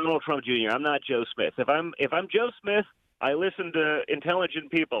 I'm Donald Trump Jr. I'm not Joe Smith. If I'm Joe Smith, I listen to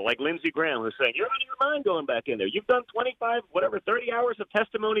intelligent people like Lindsey Graham who's saying, you're out of your mind going back in there. You've done 30 hours of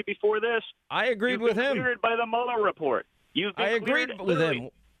testimony before this. I agreed with him. Cleared by the Mueller report. I agreed with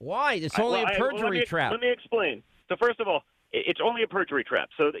him. Why? It's only a perjury trap. Let me explain. So first of all, it's only a perjury trap.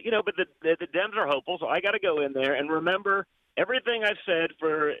 So, but the Dems are hopeful, so I got to go in there and remember everything I've said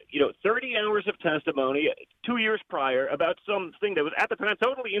for, 30 hours of testimony 2 years prior about something that was at the time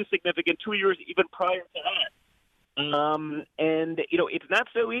totally insignificant 2 years even prior to that. It's not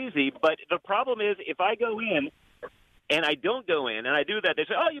so easy, but the problem is if I go in and I don't go in and I do that, they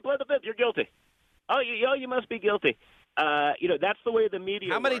say, oh, you pled the fifth, you're guilty. Oh, you must be guilty. That's the way the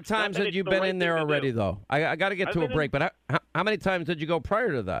media How many works. times had you been in there already, though? I got to get to a break, but how many times did you go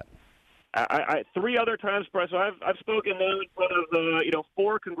prior to that? I 3 other times prior. So I've spoken now in front of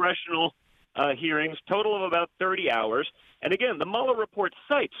 4 congressional hearings, total of about 30 hours. And again, the Mueller report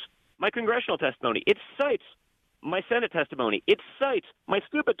cites my congressional testimony. It cites my Senate testimony. It cites my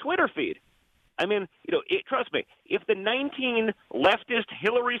stupid Twitter feed. I mean, trust me, if the 19 leftist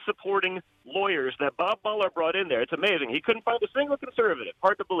Hillary-supporting lawyers that Bob Mueller brought in there, it's amazing. He couldn't find a single conservative.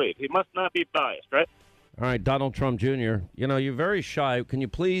 Hard to believe. He must not be biased, right? All right, Donald Trump Jr., you're very shy. Can you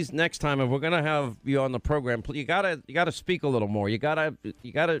please, next time, if we're going to have you on the program, you gotta speak a little more. You gotta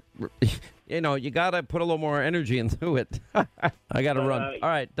put a little more energy into it. I got to run. All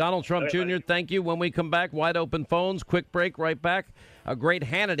right, Donald Trump Jr., thank you. When we come back, wide open phones, quick break, right back. a great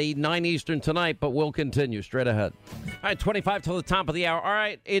Hannity, 9 Eastern tonight, but we'll continue straight ahead. All right, 25 till the top of the hour. All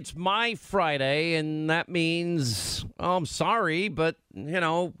right, it's my Friday, and that means, I'm sorry, but,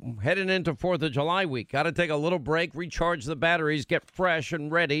 heading into 4th of July week. Got to take a little break, recharge the batteries, get fresh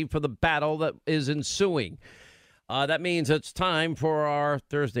and ready for the battle that is ensuing. That means it's time for our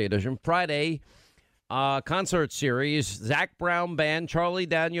Thursday edition. Friday concert series, Zach Brown Band, Charlie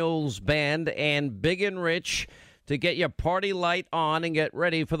Daniels Band, and Big and Rich to get your party light on and get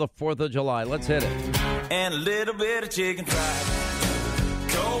ready for the 4th of July. Let's hit it. And a little bit of chicken fried,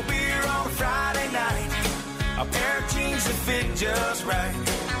 cold beer on a Friday night, a pair of jeans that fit just right,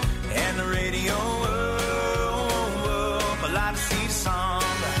 and the radio up, I like to see the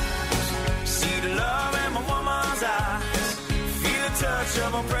sunrise, see the love in my woman's eyes, feel the touch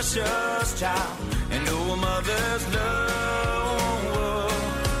of a precious child, and know a mother's love.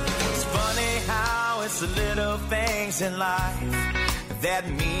 It's funny how it's the little things in life that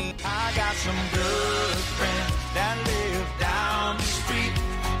mean. I got some good friends that live down the street,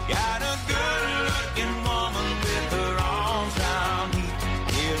 got a good-looking woman with her arms around me,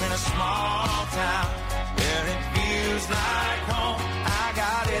 here in a small town where it feels like home. I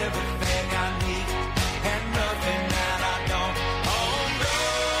got everything I need and nothing that I don't.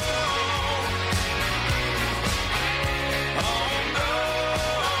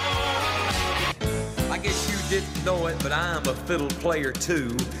 I guess you didn't know it, but I'm a fiddle player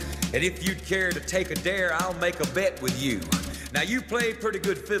too. And if you'd care to take a dare, I'll make a bet with you. Now you play pretty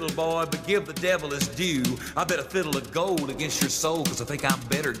good fiddle, boy, but give the devil his due. I bet a fiddle of gold against your soul, 'cause I think I'm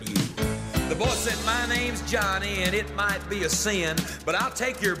better than you. The boy said, my name's Johnny, and it might be a sin, but I'll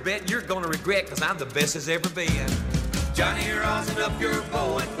take your bet and you're gonna regret, 'cause I'm the best as ever been. Johnny, rosin up your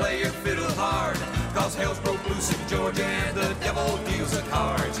bow and play your fiddle hard, 'cause hell's broke loose in Georgia and the devil deals the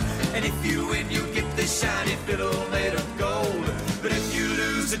cards. And if you win, you get this shiny fiddle made of gold, but if you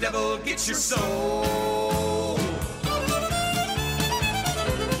lose, the devil gets your soul.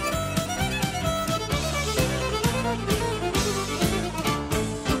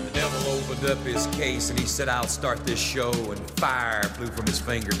 Up his case and he said, I'll start this show, and fire flew from his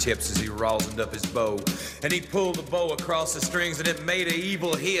fingertips as he rosined up his bow, and he pulled the bow across the strings and it made an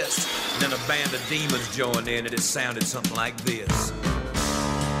evil hiss, and then a band of demons joined in and it sounded something like this.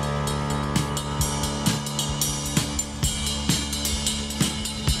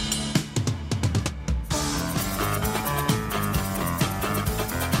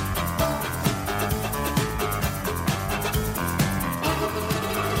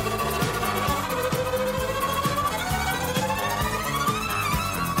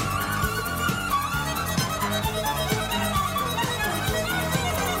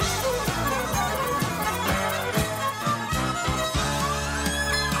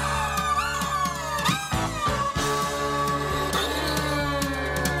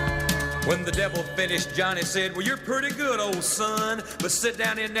 When the devil finished, Johnny said, well, you're pretty good, old son, but sit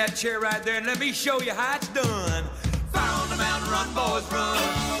down in that chair right there and let me show you how it's done. Fire on the mountain, run, boys, run.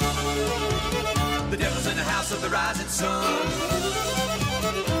 The devil's in the house of the rising sun.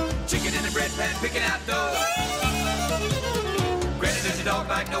 Chicken in the bread pan, picking out dough. Granny does your dog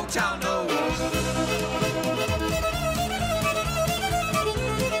like no child knows.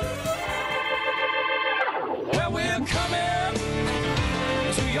 Well, we're coming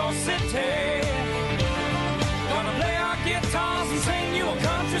to your city, gonna play our guitars and sing you a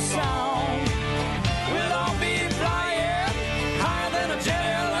country song. We'll all be flying higher than a jet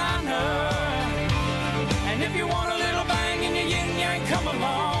airliner, and if you want a little bang in your yin-yang, come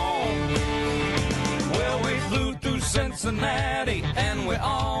along. Well, we flew through Cincinnati and we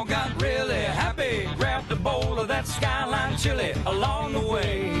all got really happy, grabbed a bowl of that Skyline chili along the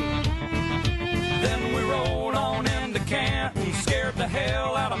way. Then we rolled on into Canton, scared the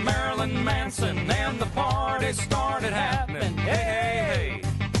hell out of Marilyn Manson, and the party started happening. Hey, hey,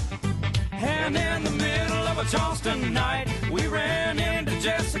 hey. And in the middle of a Charleston night, we ran into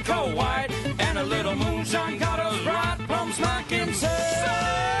Jessica White, and a little moonshine got us right from smack insane.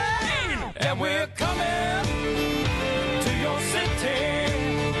 And we're coming to your city,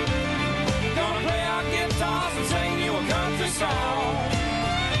 gonna play our guitars and sing you a country song.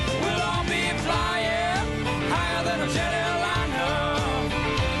 We'll all be flying higher than a jet airliner,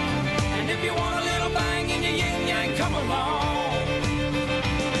 and if you want a little bang in your yin-yang, come along.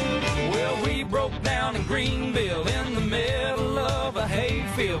 Well, we broke down in Greenville in the middle of a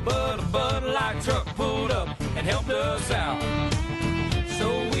hayfield, but a Bud Light truck pulled up and helped us out.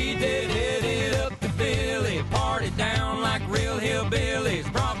 So we did hit it up to Philly, partied down like real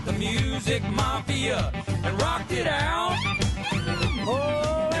hillbillies, brought the music mafia and rocked it out.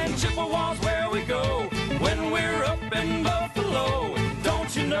 Oh, and Chippewa's where we go when we're up in Buffalo.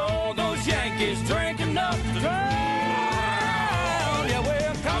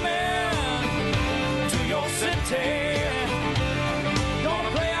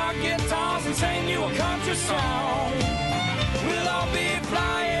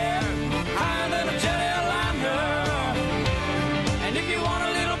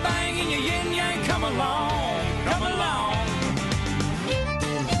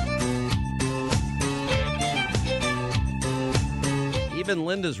 even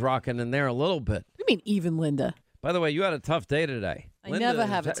Linda's rocking in there a little bit. What do you mean even Linda? By the way, you had a tough day today. I never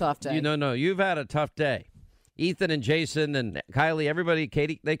have a tough day. No, you've had a tough day. Ethan and Jason and Kylie, everybody,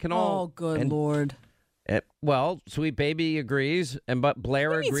 Katie, they can all. Oh, good Lord. Well, Sweet Baby agrees, but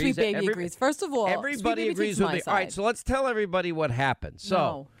Blair agrees. Sweet Baby agrees. First of all, everybody agrees with me. All right, so let's tell everybody what happened.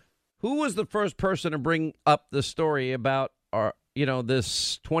 So, who was the first person to bring up the story about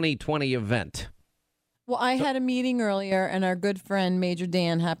this 2020 event? Well, I had a meeting earlier, and our good friend Major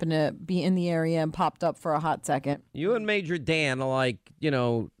Dan happened to be in the area and popped up for a hot second. You and Major Dan are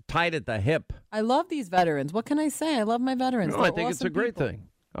tied at the hip. I love these veterans. What can I say? I love my veterans. No, I think it's a great thing.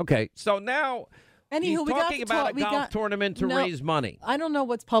 Okay, so now he's talking about a golf tournament to raise money. I don't know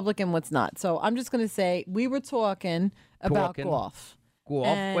what's public and what's not, so I'm just going to say we were talking about golf. Golf?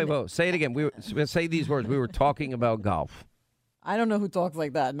 Wait, say it again. Say these words. We were talking about golf. I don't know who talks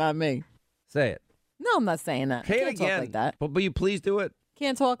like that. Not me. Say it. No, I'm not saying that. Say it again. Talk like that. But will you please do it?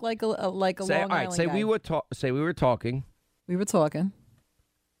 Can't talk like a Long Island guy. All right, say we were talking. We were talking.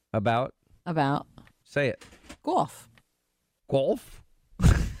 About? Say it. Golf. Golf?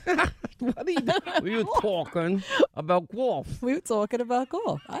 What are you doing? We were talking about golf. We were talking about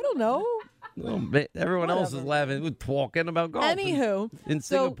golf. I don't know. Everyone else is laughing. We're talking about golf. Anywho. In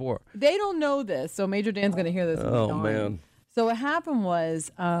Singapore. They don't know this, so Major Dan's going to hear this. Oh, man. So what happened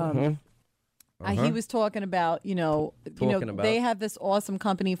was... he was talking about, they have this awesome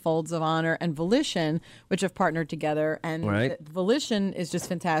company, Folds of Honor and Volition, which have partnered together. And Volition is just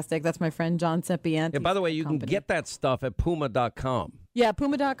fantastic. That's my friend John Sempianti. Yeah, by the way, you can get that stuff at Puma.com. Yeah,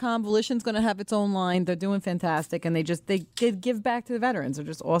 Puma.com. Volition's going to have its own line. They're doing fantastic. And they give back to the veterans. They're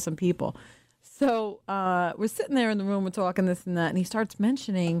just awesome people. So we're sitting there in the room. We're talking this and that. And he starts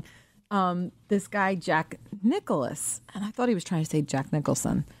mentioning this guy, Jack Nicklaus. And I thought he was trying to say Jack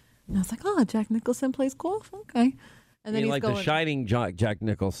Nicholson. And I was like, oh, Jack Nicholson plays golf? Okay. And then he's like going, the Shining Jack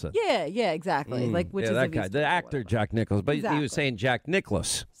Nicholson. Yeah, exactly. Which is that guy, the actor Jack Nicholson. But exactly. He was saying Jack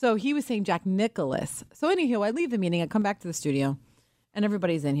Nicklaus. So he was saying Jack Nicklaus. So anywho, I leave the meeting. I come back to the studio, and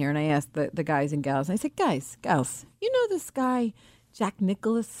everybody's in here. And I ask the guys and gals. And I said, guys, you know this guy, Jack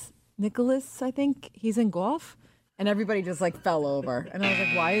Nicklaus, I think? He's in golf? And everybody just fell over. And I was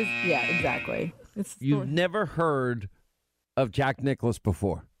like, why is... Yeah, exactly. You've never heard of Jack Nicklaus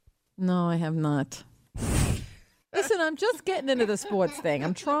before? No, I have not. Listen, I'm just getting into the sports thing.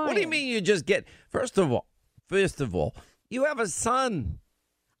 I'm trying. What do you mean you just get... First of all, you have a son.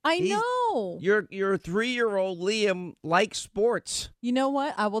 I know. Your 3-year-old Liam likes sports. You know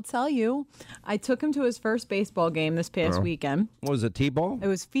what? I will tell you. I took him to his first baseball game this past weekend. What was it, T-ball? It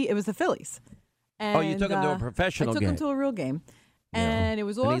was the Phillies. And, you took him to a professional game. I took him to a real game. And it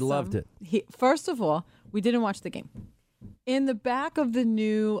was awesome. And he loved it. First of all, we didn't watch the game. In the back of the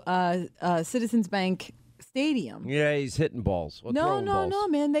new Citizens Bank Stadium. Yeah, he's hitting balls. No,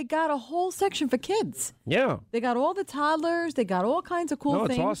 man. They got a whole section for kids. Yeah. They got all the toddlers. They got all kinds of cool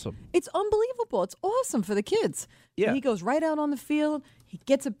things. It's awesome. It's unbelievable. It's awesome for the kids. Yeah. And he goes right out on the field. He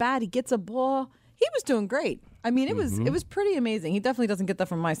gets a bat. He gets a ball. He was doing great. I mean, it was pretty amazing. He definitely doesn't get that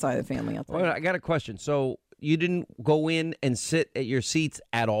from my side of the family. I got a question. So you didn't go in and sit at your seats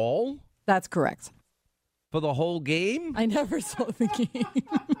at all? That's correct. For the whole game? I never saw the game.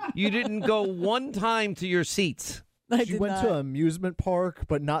 You didn't go one time to your seats? She went to an amusement park,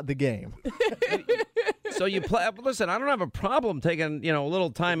 but not the game. So you play. Listen, I don't have a problem taking a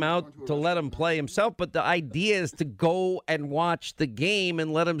little time out to let him play himself, but the idea is to go and watch the game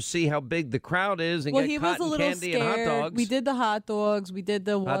and let him see how big the crowd is and get cotton candy and hot dogs. We did the hot dogs. We did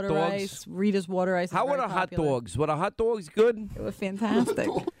the water ice. Rita's water ice. How were the hot dogs? Were the hot dogs good? They were fantastic.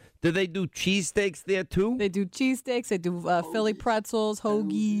 Do they do cheesesteaks there too? They do cheesesteaks. They do Philly pretzels,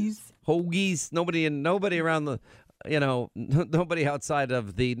 hoagies. Nobody around the. Nobody outside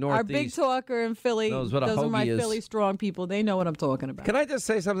of the Northeast. Our big talker in Philly, those are my Philly strong people. They know what I'm talking about. Can I just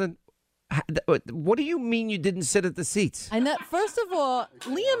say something? What do you mean you didn't sit at the seats? First of all,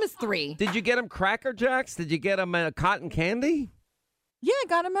 Liam is 3. Did you get him Cracker Jacks? Did you get him cotton candy? Yeah, I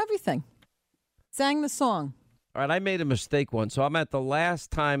got him everything. Sang the song. All right, I made a mistake once. So I'm at the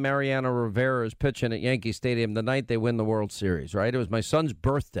last time Mariano Rivera is pitching at Yankee Stadium, the night they win the World Series, right? It was my son's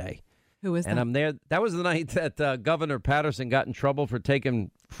birthday. Who was that? And I'm there. That was the night that Governor Patterson got in trouble for taking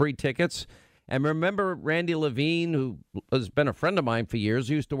free tickets. And remember Randy Levine, who has been a friend of mine for years,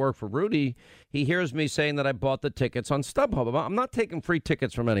 who used to work for Rudy. He hears me saying that I bought the tickets on StubHub. I'm not taking free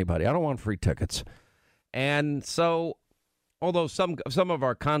tickets from anybody. I don't want free tickets. And so, although some of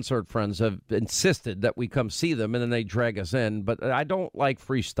our concert friends have insisted that we come see them and then they drag us in, but I don't like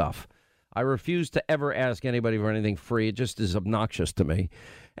free stuff. I refuse to ever ask anybody for anything free. It just is obnoxious to me.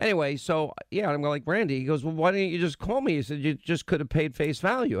 Anyway, so, yeah, I'm like, Randy, he goes, well, why didn't you just call me? He said, you just could have paid face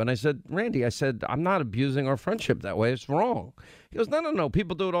value. And I said, Randy, I'm not abusing our friendship that way. It's wrong. He goes, no.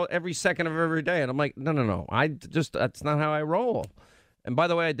 People do it every second of every day. And I'm like, no. That's not how I roll. And by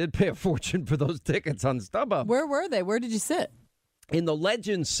the way, I did pay a fortune for those tickets on StubHub. Where were they? Where did you sit? In the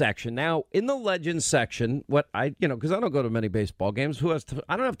Legends section. Now, in the Legends section, because I don't go to many baseball games.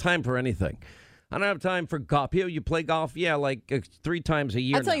 I don't have time for anything. I don't have time for golf. You play golf? Yeah, like 3 times a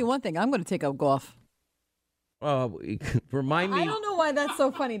year. I'll tell you one thing. I'm going to take up golf. Remind me. I don't know why that's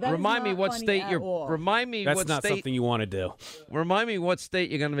so funny. Remind me what state you're. Remind me that's what not state, something you want to do. Remind me what state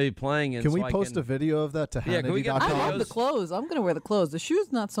you're going to be playing in. Can we post a video of that to Hannity.com? I love the clothes. I'm going to wear the clothes. The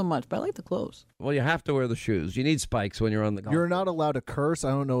shoes, not so much, but I like the clothes. Well, you have to wear the shoes. You need spikes when you're on the golf. You're not allowed to curse. I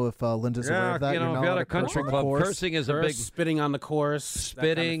don't know if Linda's aware of that. You're not a country club, cursing is a big spitting on the course,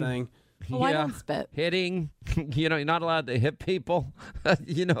 spitting. That kind of thing. Oh, I don't spit. Hitting. You're not allowed to hit people.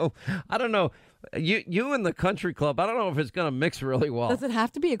 I don't know. You and the country club, I don't know if it's going to mix really well. Does it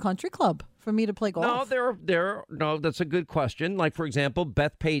have to be a country club for me to play golf? No, that's a good question. Like, for example,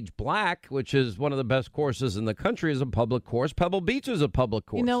 Bethpage Black, which is one of the best courses in the country, is a public course. Pebble Beach is a public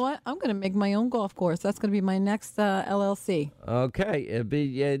course. You know what? I'm going to make my own golf course. That's going to be my next LLC. Okay. It'd be,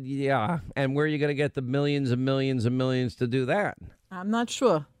 yeah. And where are you going to get the millions and millions and millions to do that? I'm not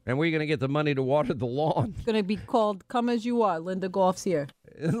sure. And where are you going to get the money to water the lawn? It's going to be called Come As You Are. Linda Golf's here.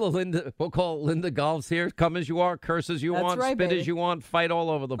 We'll call it Linda Golf's here. Come as you are, curse as you want, right, spit baby. as you want, fight all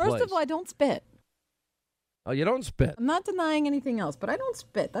over the place. First of all, I don't spit. Oh, you don't spit? I'm not denying anything else, but I don't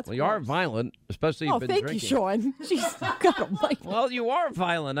spit. That's you are violent, especially if you've been thank drinking. you, Sean. Jeez, God almighty. Well, you are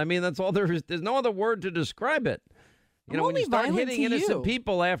violent. I mean, that's all there is. There's no other word to describe it. When you start hitting innocent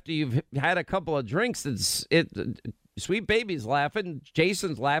people after you've had a couple of drinks, Sweet Baby's laughing,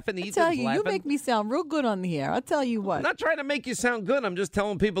 Jason's laughing, Ethan's laughing. You make me sound real good on the air. I'll tell you what. I'm not trying to make you sound good. I'm just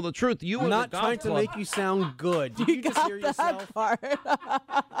telling people the truth. I'm not trying to make you sound good. Did you just hear yourself? Part.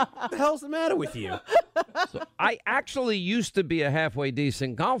 What the hell's the matter with you? So I actually used to be a halfway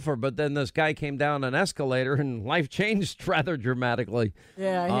decent golfer, but then this guy came down an escalator and life changed rather dramatically.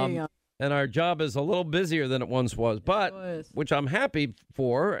 Yeah, I hear you. And our job is a little busier than it once was, which I'm happy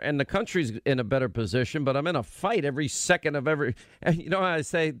for, and the country's in a better position, but I'm in a fight every second of every, you know how I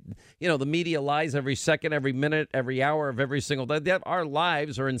say, the media lies every second, every minute, every hour of every single day. Our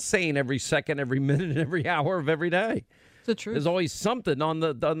lives are insane every second, every minute, every hour of every day. It's the truth. There's always something on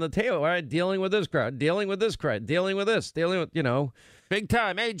the table, all right? Dealing with this crowd, dealing with this crowd, dealing with this, dealing with, big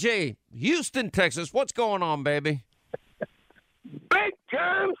time. Hey, G, Houston, Texas, what's going on, baby? Big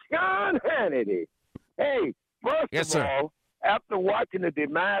time Sean Hannity. Hey, first of all, after watching the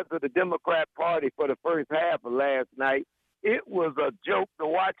demise of the Democrat Party for the first half of last night, it was a joke to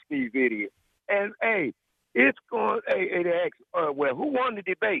watch these idiots. And, hey, it's going, they ask, well, who won the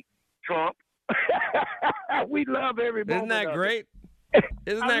debate? Trump. We love every moment. Isn't that great?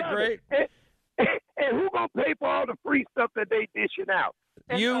 Isn't that great? And who going to pay for all the free stuff that they dishing out?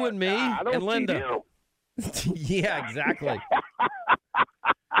 You and me and Linda. Yeah, exactly.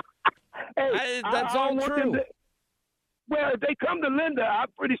 Hey, that's all true. Well, if they come to Linda, I'm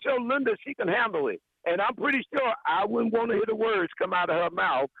pretty sure Linda, she can handle it. And I'm pretty sure I wouldn't want to hear the words come out of her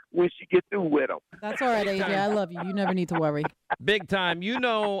mouth when she get through with them. That's all right, AJ. I love you. You never need to worry. Big time. You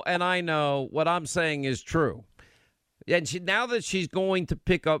know, and I know what I'm saying is true. And now that she's going to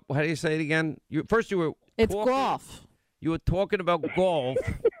pick up, how do you say it again? It's golf. You were talking about golf.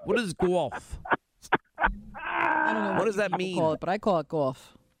 What is golf? I don't know what does that mean? Call it, but I call it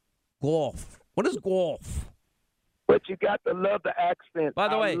golf. Golf. What is golf? But you got to love the accent. By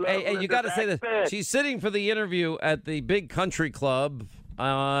the way, hey, you got to say this. She's sitting for the interview at the big country club,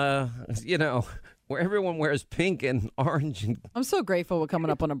 where everyone wears pink and orange. I'm so grateful we're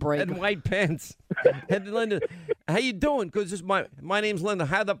coming up on a break. And white pants. And Linda, how you doing? Because my name's Linda.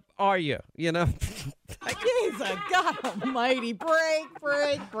 How are you? Jesus, God almighty. Break.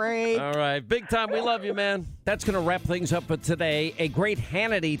 All right. Big time. We love you, man. That's going to wrap things up for today. A great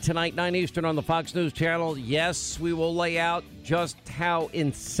Hannity tonight, 9 Eastern on the Fox News Channel. Yes, we will lay out just how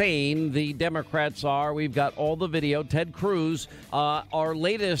insane the Democrats are. We've got all the video. Ted Cruz, our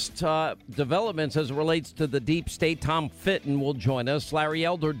latest developments as it relates to the deep state. Tom Fitton will join us. Larry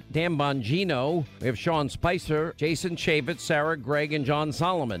Elder, Dan Bongino. We have Sean Spicer, Jason Chaffetz, Sarah Gregg, and John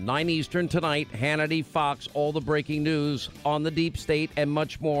Solomon. 9 Eastern tonight. Hannity, Fox, all the breaking news on the deep state and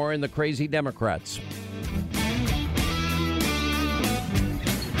much more in the crazy Democrats.